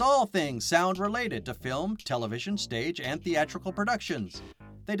 discuss all things sound related to film, television, stage, and theatrical productions.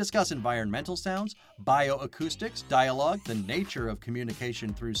 They discuss environmental sounds, bioacoustics, dialogue, the nature of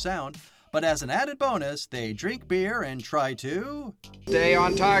communication through sound, but as an added bonus, they drink beer and try to Stay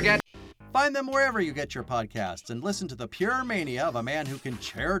on target. Find them wherever you get your podcasts and listen to the pure mania of a man who can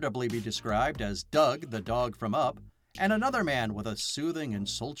charitably be described as Doug, the dog from Up, and another man with a soothing and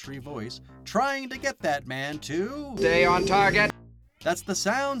sultry voice trying to get that man to Stay on target. That's the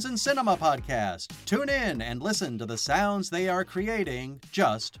Sounds in Cinema podcast. Tune in and listen to the sounds they are creating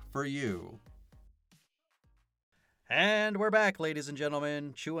just for you. And we're back, ladies and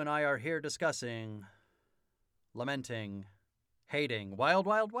gentlemen. Chu and I are here discussing, lamenting, hating Wild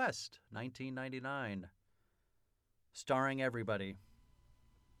Wild West, 1999. Starring everybody.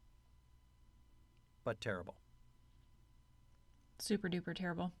 But terrible. Super duper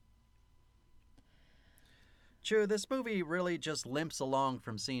terrible. Chu, this movie really just limps along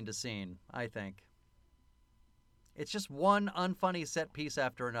from scene to scene, I think. It's just one unfunny set piece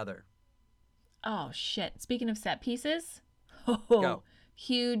after another. Oh, shit. Speaking of set pieces, Go.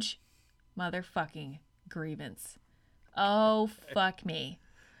 Huge motherfucking grievance. Oh, fuck me.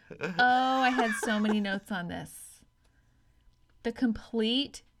 Oh, I had so many notes on this. The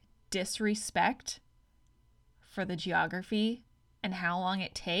complete disrespect for the geography and how long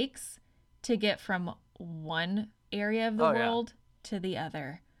it takes to get from one area of the world to the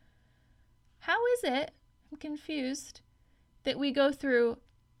other. How is it, I'm confused, that we go through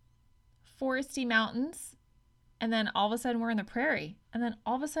foresty mountains and then all of a sudden we're in the prairie and then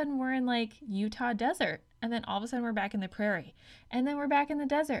all of a sudden we're in like Utah desert and then all of a sudden we're back in the prairie and then we're back in the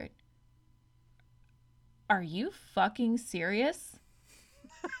desert? Are you fucking serious?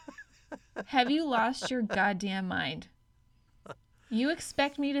 Have you lost your goddamn mind? You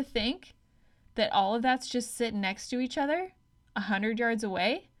expect me to think that all of that's just sitting next to each other 100 yards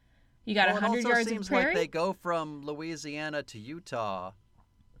away? You got 100 yards of prairie? It also seems like they go from Louisiana to Utah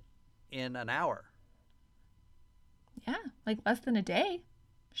in an hour. Yeah, like less than a day.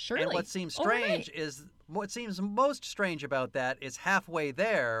 Surely. And what seems strange what seems most strange about that is halfway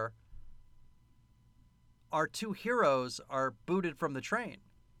there, our two heroes are booted from the train.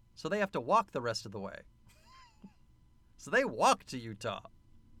 So they have to walk the rest of the way. So they walk to Utah.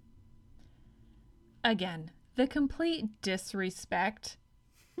 Again, the complete disrespect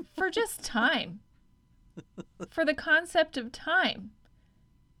for just time, for the concept of time,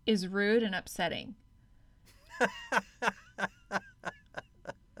 is rude and upsetting.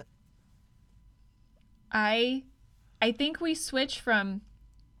 I think we switch from...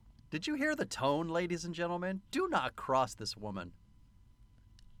 Did you hear the tone, ladies and gentlemen? Do not cross this woman.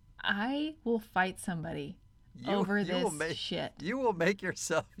 I will fight somebody over this shit. You will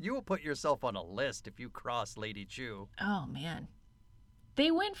put yourself on a list if you cross Lady Chu. Oh, man. They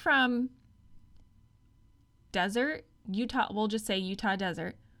went from desert, Utah, we'll just say Utah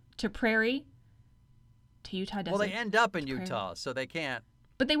desert, to prairie, to Utah desert. Well, they end up in Utah, so they can't.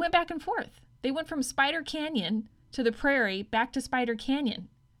 But they went back and forth. They went from Spider Canyon to the prairie, back to Spider Canyon.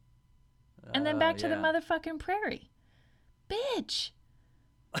 And then back to the motherfucking prairie. Bitch.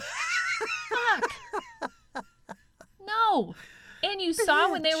 Fuck. No. And you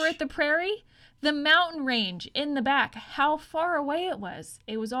saw when they were at the prairie, the mountain range in the back, how far away it was.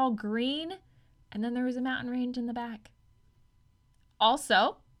 It was all green, and then there was a mountain range in the back.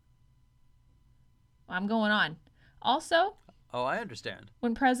 Also, I'm going on. Also, oh, I understand.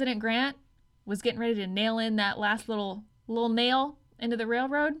 When President Grant was getting ready to nail in that last little nail into the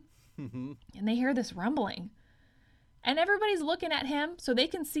railroad, and they hear this rumbling, and everybody's looking at him so they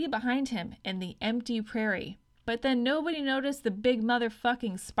can see behind him in the empty prairie. But then nobody noticed the big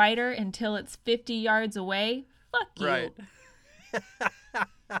motherfucking spider until it's 50 yards away. Fuck you. Right.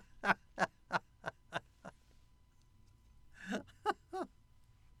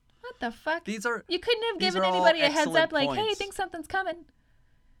 What the fuck? You couldn't have these given are all anybody a heads up like, points. hey, I think something's coming.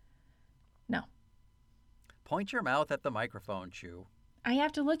 No. Point your mouth at the microphone, Chu. I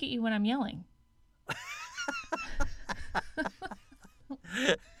have to look at you when I'm yelling.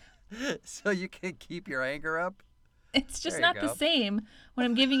 So you can keep your anger up? It's just not the same when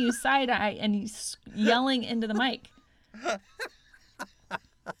I'm giving you side eye and yelling into the mic.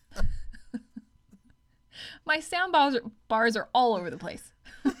 My sound bars are all over the place.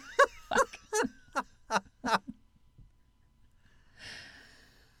 Fuck.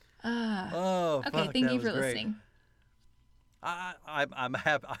 Oh, okay, fuck, thank you that for was great. listening.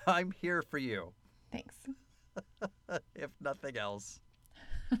 I'm here for you. Thanks. If nothing else.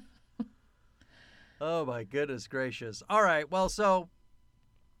 Oh my goodness gracious. All right, well, so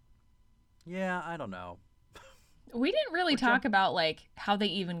yeah, I don't know. We didn't really talk about like how they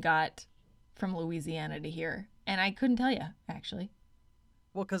even got from Louisiana to here, and I couldn't tell you actually.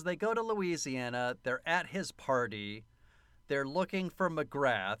 Well, because they go to Louisiana. They're at his party. They're looking for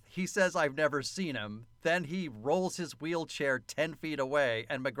McGrath. He says, I've never seen him. Then he rolls his wheelchair 10 feet away,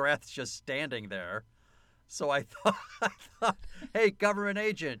 and McGrath's just standing there. So I thought, hey, government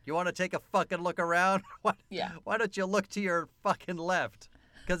agent, you want to take a fucking look around? Why don't you look to your fucking left?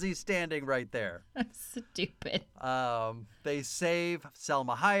 Because he's standing right there. Stupid. They save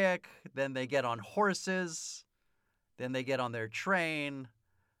Selma Hayek. Then they get on horses. Then they get on their train.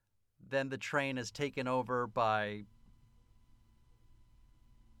 Then the train is taken over by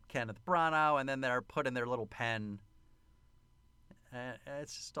Kenneth Branagh, and then they're put in their little pen.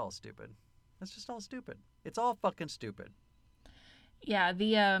 It's just all stupid. It's just all stupid. It's all fucking stupid. Yeah,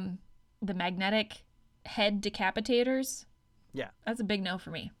 the magnetic head decapitators. Yeah. That's a big no for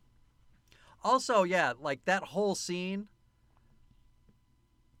me. Also, yeah, like that whole scene,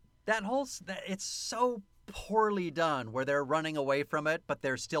 it's so poorly done where they're running away from it, but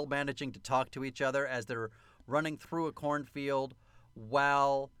they're still managing to talk to each other as they're running through a cornfield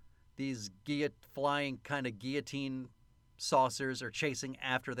while these flying kind of guillotine saucers are chasing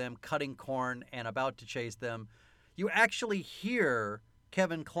after them, cutting corn and about to chase them. You actually hear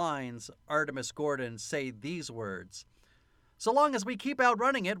Kevin Kline's Artemis Gordon say these words: so long as we keep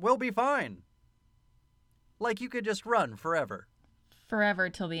outrunning it, we'll be fine. Like you could just run forever. Forever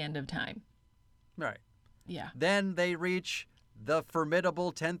till the end of time. Right. Yeah. Then they reach the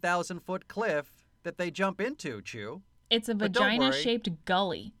formidable 10,000-foot cliff that they jump into, Chu. It's a vagina-shaped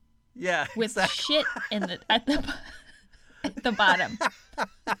gully. Yeah, with shit at the bottom.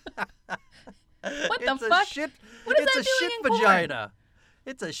 What the fuck? What is that doing in corn? It's a shit vagina.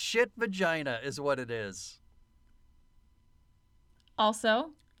 It's a shit vagina is what it is.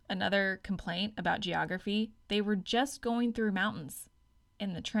 Also, another complaint about geography, they were just going through mountains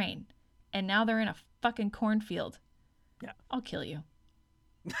in the train, and now they're in a fucking cornfield. Yeah. I'll kill you.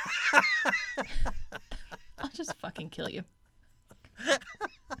 I'll just fucking kill you.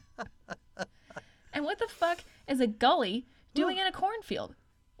 And what the fuck is a gully doing in a cornfield?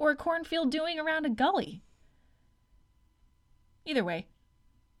 Or a cornfield doing around a gully? Either way.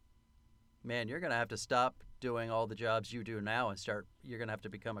 Man, you're going to have to stop doing all the jobs you do now and you're going to have to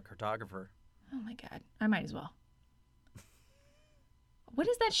become a cartographer. Oh my God. I might as well. What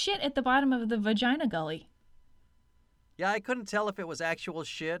is that shit at the bottom of the vagina gully? Yeah, I couldn't tell if it was actual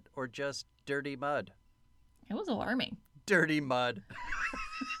shit or just dirty mud. It was alarming. Dirty mud.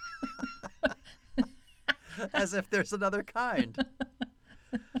 As if there's another kind.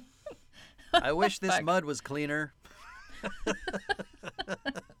 I wish this mud was cleaner.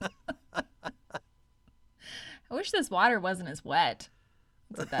 I wish this water wasn't as wet.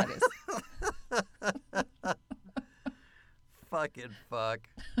 That's what that is. Fucking fuck.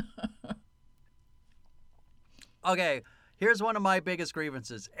 Okay, here's one of my biggest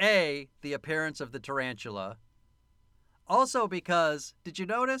grievances. A, the appearance of the tarantula. Also because, did you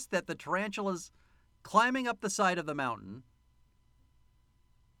notice that the tarantula's climbing up the side of the mountain,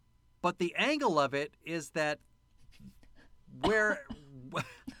 but the angle of it is that where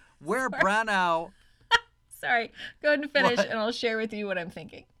Branagh... Sorry, go ahead and finish, What? and I'll share with you what I'm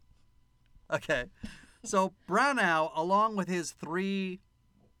thinking. Okay, so Branagh, along with his 3,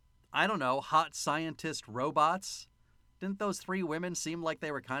 I don't know, hot scientist robots, didn't those 3 women seem like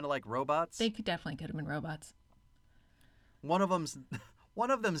they were kind of like robots? They definitely could have been robots. One of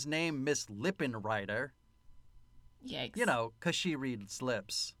them's named Miss Lippenrider. Yikes. You know, 'cause she reads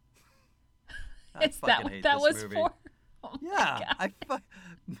lips. Is that what that was movie. for? Oh Yeah,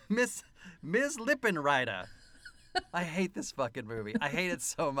 Miss Lippenrider. I hate this fucking movie. I hate it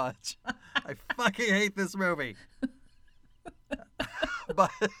so much. I fucking hate this movie. But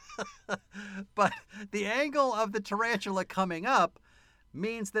the angle of the tarantula coming up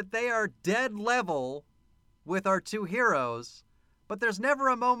means that they are dead level with our 2 heroes, but there's never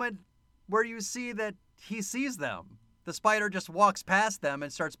a moment where you see that he sees them. The spider just walks past them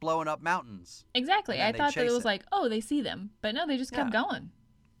and starts blowing up mountains. Exactly. I thought that it was like, oh, they see them. But no, they just kept going.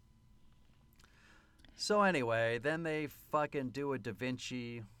 So anyway, then they fucking do a Da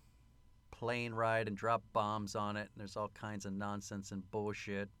Vinci plane ride and drop bombs on it, and there's all kinds of nonsense and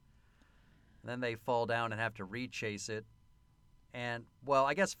bullshit. And then they fall down and have to re-chase it. And, well,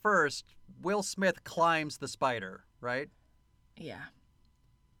 I guess first, Will Smith climbs the spider, right? Yeah.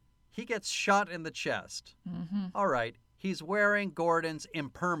 He gets shot in the chest. Mm-hmm. All right. He's wearing Gordon's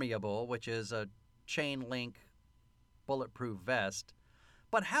impermeable, which is a chain link bulletproof vest.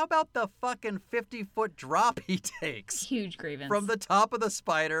 But how about the fucking 50-foot drop he takes? Huge grievance. From the top of the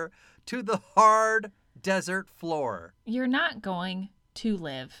spider to the hard desert floor. You're not going to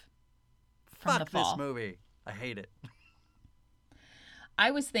live from Fuck the fall. this movie. I hate it. I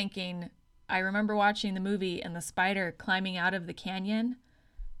was thinking, I remember watching the movie and the spider climbing out of the canyon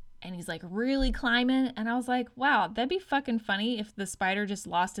and he's like really climbing. And I was like, wow, that'd be fucking funny if the spider just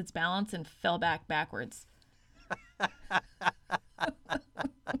lost its balance and fell backwards.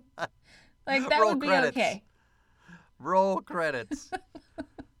 Like that Roll would be credits. okay. Roll credits.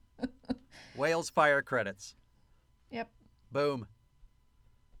 Whales fire credits. Yep. Boom.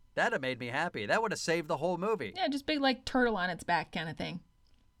 That'd have made me happy. That would have saved the whole movie. Yeah, just big like turtle on its back kind of thing.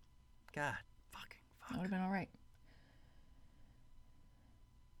 God, fucking fuck. That would have been all right.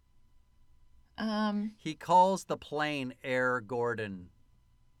 He calls the plane Air Gordon.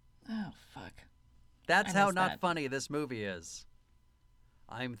 Oh fuck. That's I how missed not that. funny this movie is.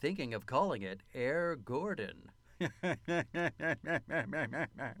 I'm thinking of calling it Air Gordon.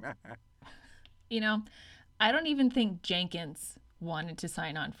 You know, I don't even think Jenkins wanted to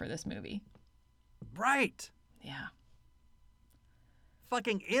sign on for this movie. Right. Yeah.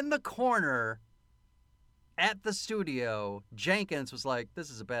 Fucking in the corner at the studio, Jenkins was like, this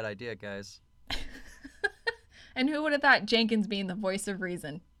is a bad idea, guys. And who would have thought Jenkins being the voice of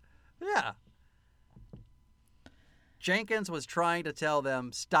reason? Yeah. Jenkins was trying to tell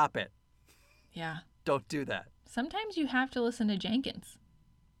them, stop it. Yeah. Don't do that. Sometimes you have to listen to Jenkins.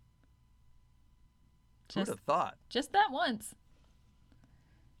 Who'd have thought? Just that once.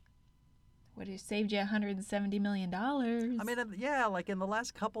 Would have saved you $170 million. I mean, yeah, like in the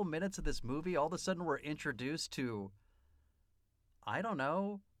last couple minutes of this movie, all of a sudden we're introduced to, I don't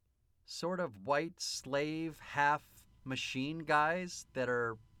know, sort of white slave half machine guys that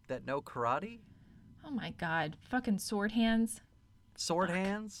know karate. Oh my God. Fucking sword hands. Sword Fuck.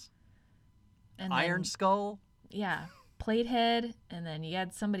 hands. And Iron then, Skull. yeah. Plate head. And then you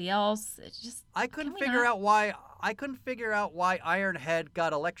had somebody else. It's just. I couldn't Can we figure not? out why Ironhead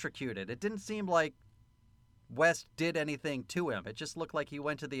got electrocuted. It didn't seem like West did anything to him. It just looked like he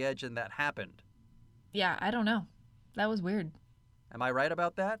went to the edge and that happened. Yeah, I don't know. That was weird. Am I right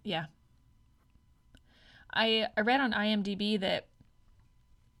about that? Yeah. I read on IMDb that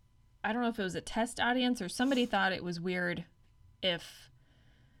I don't know if it was a test audience or somebody thought it was weird if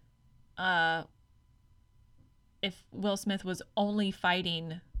Will Smith was only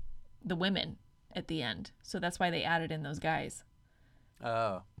fighting the women at the end. So that's why they added in those guys.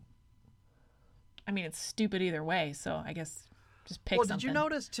 Oh. I mean, it's stupid either way, so I guess just pick Well, something. did you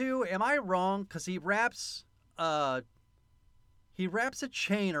notice too? Am I wrong? Because he wraps a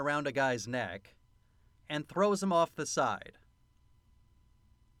chain around a guy's neck and throws him off the side.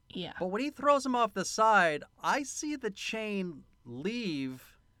 Yeah. But when he throws him off the side, I see the chain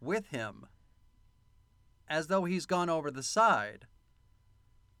leave with him as though he's gone over the side.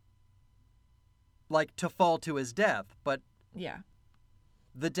 Like to fall to his death. But Yeah.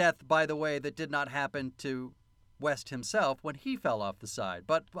 the death, by the way, that did not happen to West himself when he fell off the side.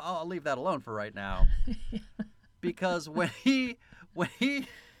 But I'll leave that alone for right now. Because when he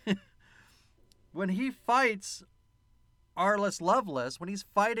fights Arliss Lovelace, when he's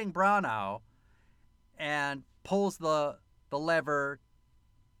fighting Brownell and pulls the lever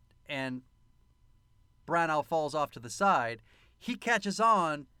and Brownell falls off to the side, he catches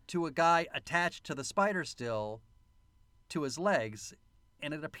on to a guy attached to the spider still to his legs,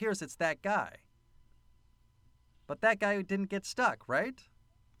 and it appears it's that guy. But that guy didn't get stuck, right?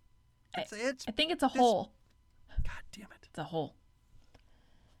 I think it's a hole. God damn it. It's a hole.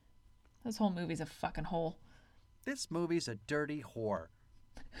 This whole movie's a fucking hole. This movie's a dirty whore.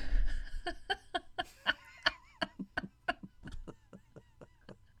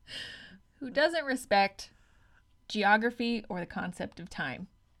 Who doesn't respect geography or the concept of time?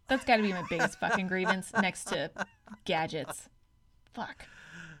 That's got to be my biggest fucking grievance next to gadgets. Fuck.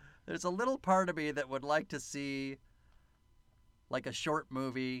 There's a little part of me that would like to see like a short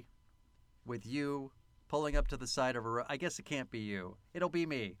movie with you pulling up to the side of a road. I guess it can't be you. It'll be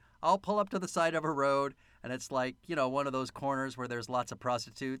me. I'll pull up to the side of a road, and it's like, you know, one of those corners where there's lots of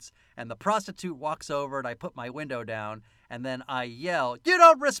prostitutes, and the prostitute walks over, and I put my window down, and then I yell, "You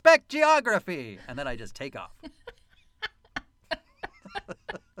don't respect geography!" And then I just take off.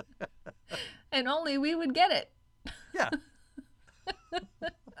 And only we would get it. Yeah.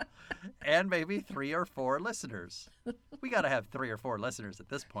 And maybe 3 or 4 listeners. We got to have 3 or 4 listeners at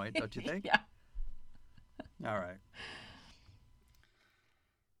this point, don't you think? Yeah. All right.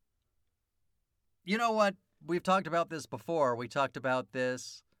 You know what? We've talked about this before. We talked about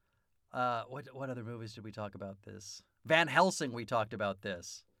this. What other movies did we talk about this? Van Helsing, we talked about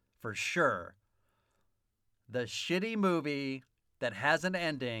this. For sure. The shitty movie that has an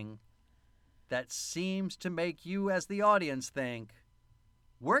ending that seems to make you as the audience think,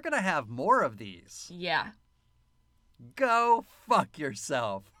 we're going to have more of these. Yeah. Go fuck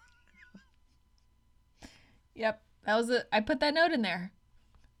yourself. Yep. I put that note in there.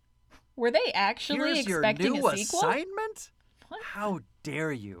 Were they actually Here's your expecting new a sequel? assignment? What? How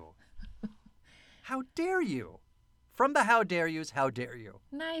dare you? How dare you? From the how dare yous, how dare you?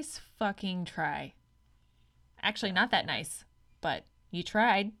 Nice fucking try. Actually, not that nice, but you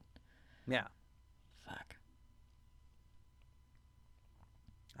tried. Yeah. Fuck.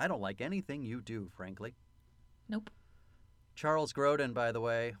 I don't like anything you do, frankly. Nope. Charles Grodin, by the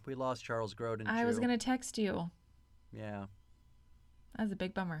way. We lost Charles Grodin, I was going to text you. Yeah. That was a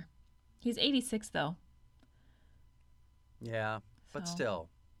big bummer. He's 86, though. Yeah, but So, still.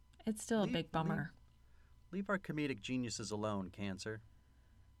 It's still a big bummer. Leave our comedic geniuses alone, Cancer.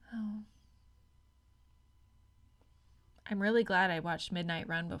 Oh. I'm really glad I watched Midnight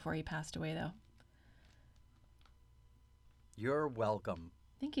Run before he passed away, though. You're welcome.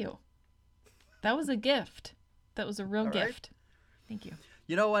 Thank you. That was a gift. That was a real All right. gift. Thank you.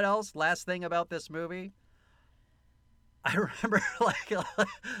 You know what else? Last thing about this movie? I remember,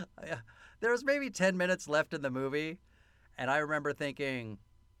 there was maybe 10 minutes left in the movie, and I remember thinking,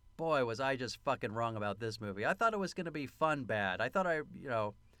 boy, was I just fucking wrong about this movie. I thought it was going to be fun bad. I thought I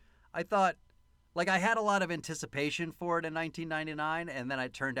had a lot of anticipation for it in 1999, and then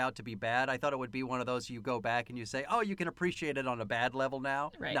it turned out to be bad. I thought it would be one of those you go back and you say, oh, you can appreciate it on a bad level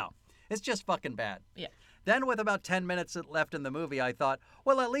now. Right. No, it's just fucking bad. Yeah. Then with about 10 minutes left in the movie, I thought,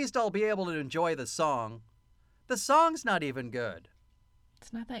 well, at least I'll be able to enjoy the song. The song's not even good.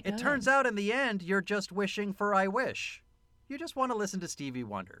 It's not that good. It turns out in the end, you're just wishing for I Wish. You just want to listen to Stevie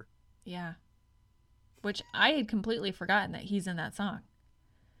Wonder. Yeah. Which I had completely forgotten that he's in that song.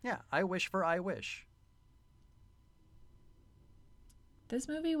 Yeah, I wish for I Wish. This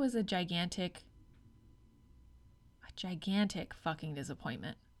movie was a gigantic fucking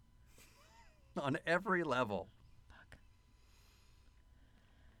disappointment. On every level. Fuck.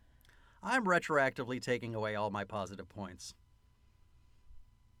 I'm retroactively taking away all my positive points.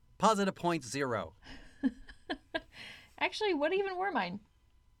 Positive points 0. Actually, what even were mine?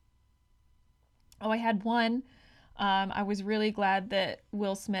 Oh, I had one. I was really glad that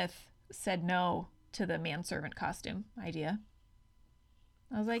Will Smith said no to the manservant costume idea.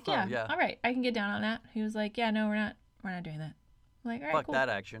 I was like, yeah, yeah. all right, I can get down on that. He was like, yeah, no, we're not doing that. I'm like, all right, Fuck cool. that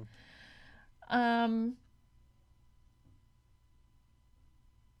action.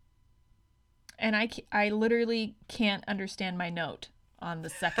 And I literally can't understand my note on the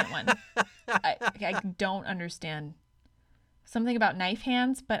second one. I don't understand. Something about knife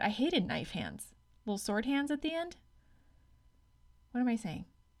hands, but I hated knife hands. Little sword hands at the end? What am I saying?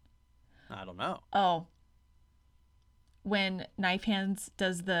 I don't know. Oh. When Knife Hands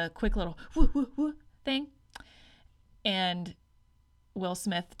does the quick little woo woo woo thing, and Will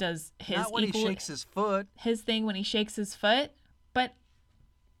Smith does his Not when he shakes his foot. his thing when he shakes his foot, but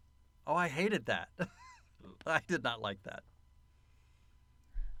Oh, I hated that. I did not like that.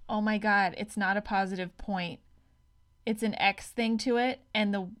 oh my god, it's not a positive point. It's an X thing to it,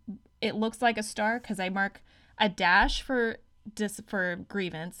 and it looks like a star because I mark a dash for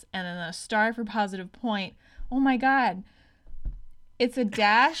grievance and then a star for positive point. Oh my god. It's a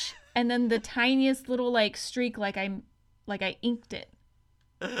dash and then the tiniest little like streak like I inked it.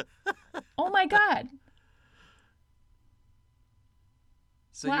 Oh my god.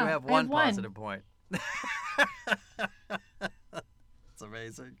 So Wow, you have I one have one. positive point. It's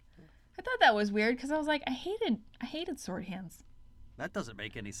amazing. I thought that was weird because I was like, I hated sword hands. That doesn't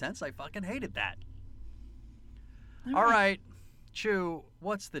make any sense. I fucking hated that. All All right. Chu,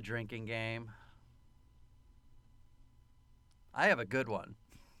 what's the drinking game? I have a good one.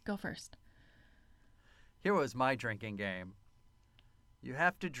 Go first. Here was my drinking game. You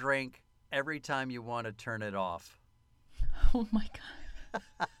have to drink every time you want to turn it off. Oh my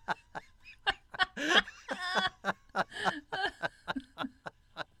god.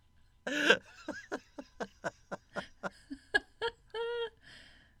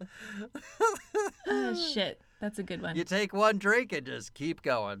 Oh shit. That's a good one. You take one drink and just keep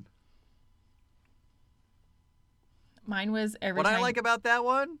going. Mine was every What time. I like about that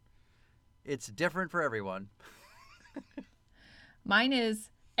one, it's different for everyone. Mine is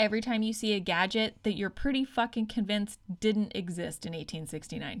every time you see a gadget that you're pretty fucking convinced didn't exist in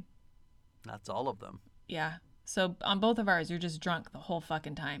 1869. That's all of them. Yeah. So on both of ours, you're just drunk the whole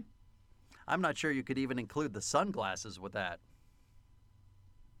fucking time. I'm not sure you could even include the sunglasses with that.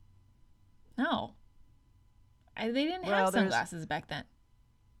 No. They didn't Well, have there's- sunglasses back then.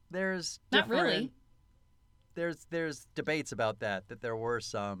 There's Not different, really. There's debates about that there were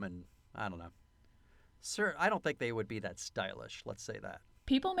some, and I don't know. Sir, I don't think they would be that stylish. Let's say that.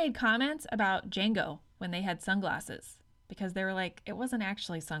 People made comments about Django when they had sunglasses because they were like, it wasn't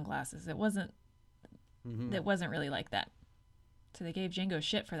actually sunglasses. It wasn't really like that. So they gave Django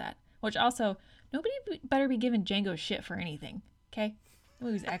shit for that. Which also, nobody better be giving Django shit for anything. Okay? The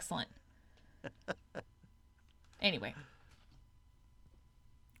movie's excellent. Anyway.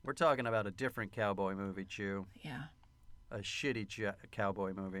 We're talking about a different cowboy movie, Chu. Yeah. A shitty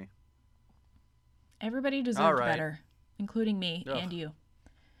cowboy movie. Everybody deserved better, including me and you.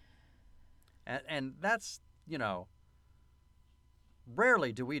 And that's,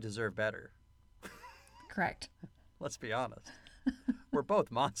 rarely do we deserve better. Correct. Let's be honest. We're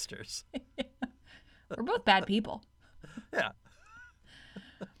both monsters. We're both bad people. Yeah.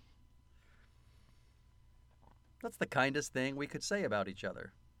 That's the kindest thing we could say about each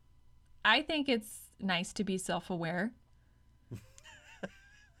other. I think it's nice to be self-aware.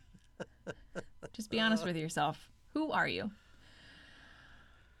 Just be honest with yourself. Who are you?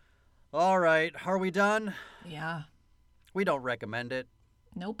 All right. Are we done? Yeah. We don't recommend it.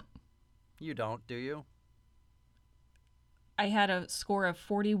 Nope. You don't, do you? I had a score of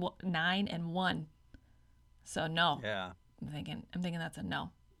 49 and 1. So no. Yeah. I'm thinking that's a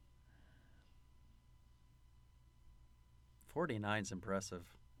no. 49's impressive.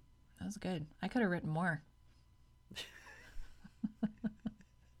 That was good. I could have written more.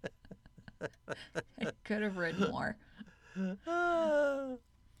 I could have written more.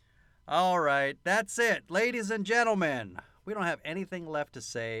 All right. That's it. Ladies and gentlemen, we don't have anything left to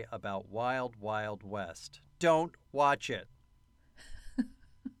say about Wild Wild West. Don't watch it.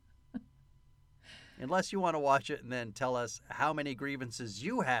 Unless you want to watch it and then tell us how many grievances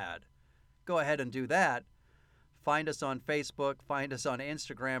you had. Go ahead and do that. Find us on Facebook, find us on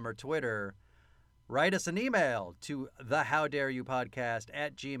Instagram or Twitter. Write us an email to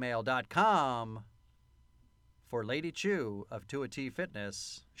thehowdareyoupodcast@gmail.com. For Lady Chu of 2T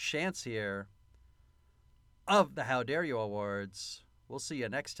Fitness, Shantz here of the How Dare You Awards. We'll see you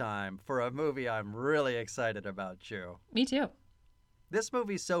next time for a movie I'm really excited about, Chu. Me too. This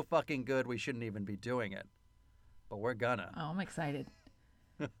movie's so fucking good we shouldn't even be doing it. But we're gonna. Oh, I'm excited.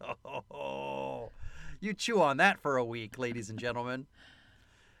 You chew on that for a week, ladies and gentlemen.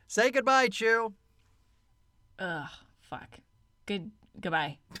 Say goodbye, Chu. Ugh, fuck.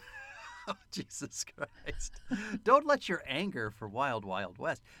 Goodbye. Oh, Jesus Christ. Don't let your anger for Wild Wild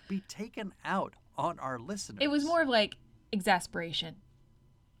West be taken out on our listeners. It was more of like exasperation.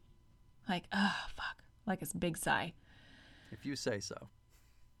 Like, oh, fuck. Like a big sigh. If you say so.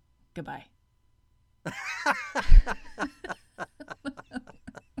 Goodbye.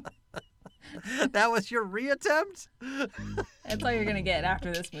 That was your reattempt? That's all you're going to get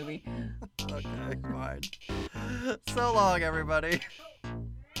after this movie. Okay, fine. So long, everybody.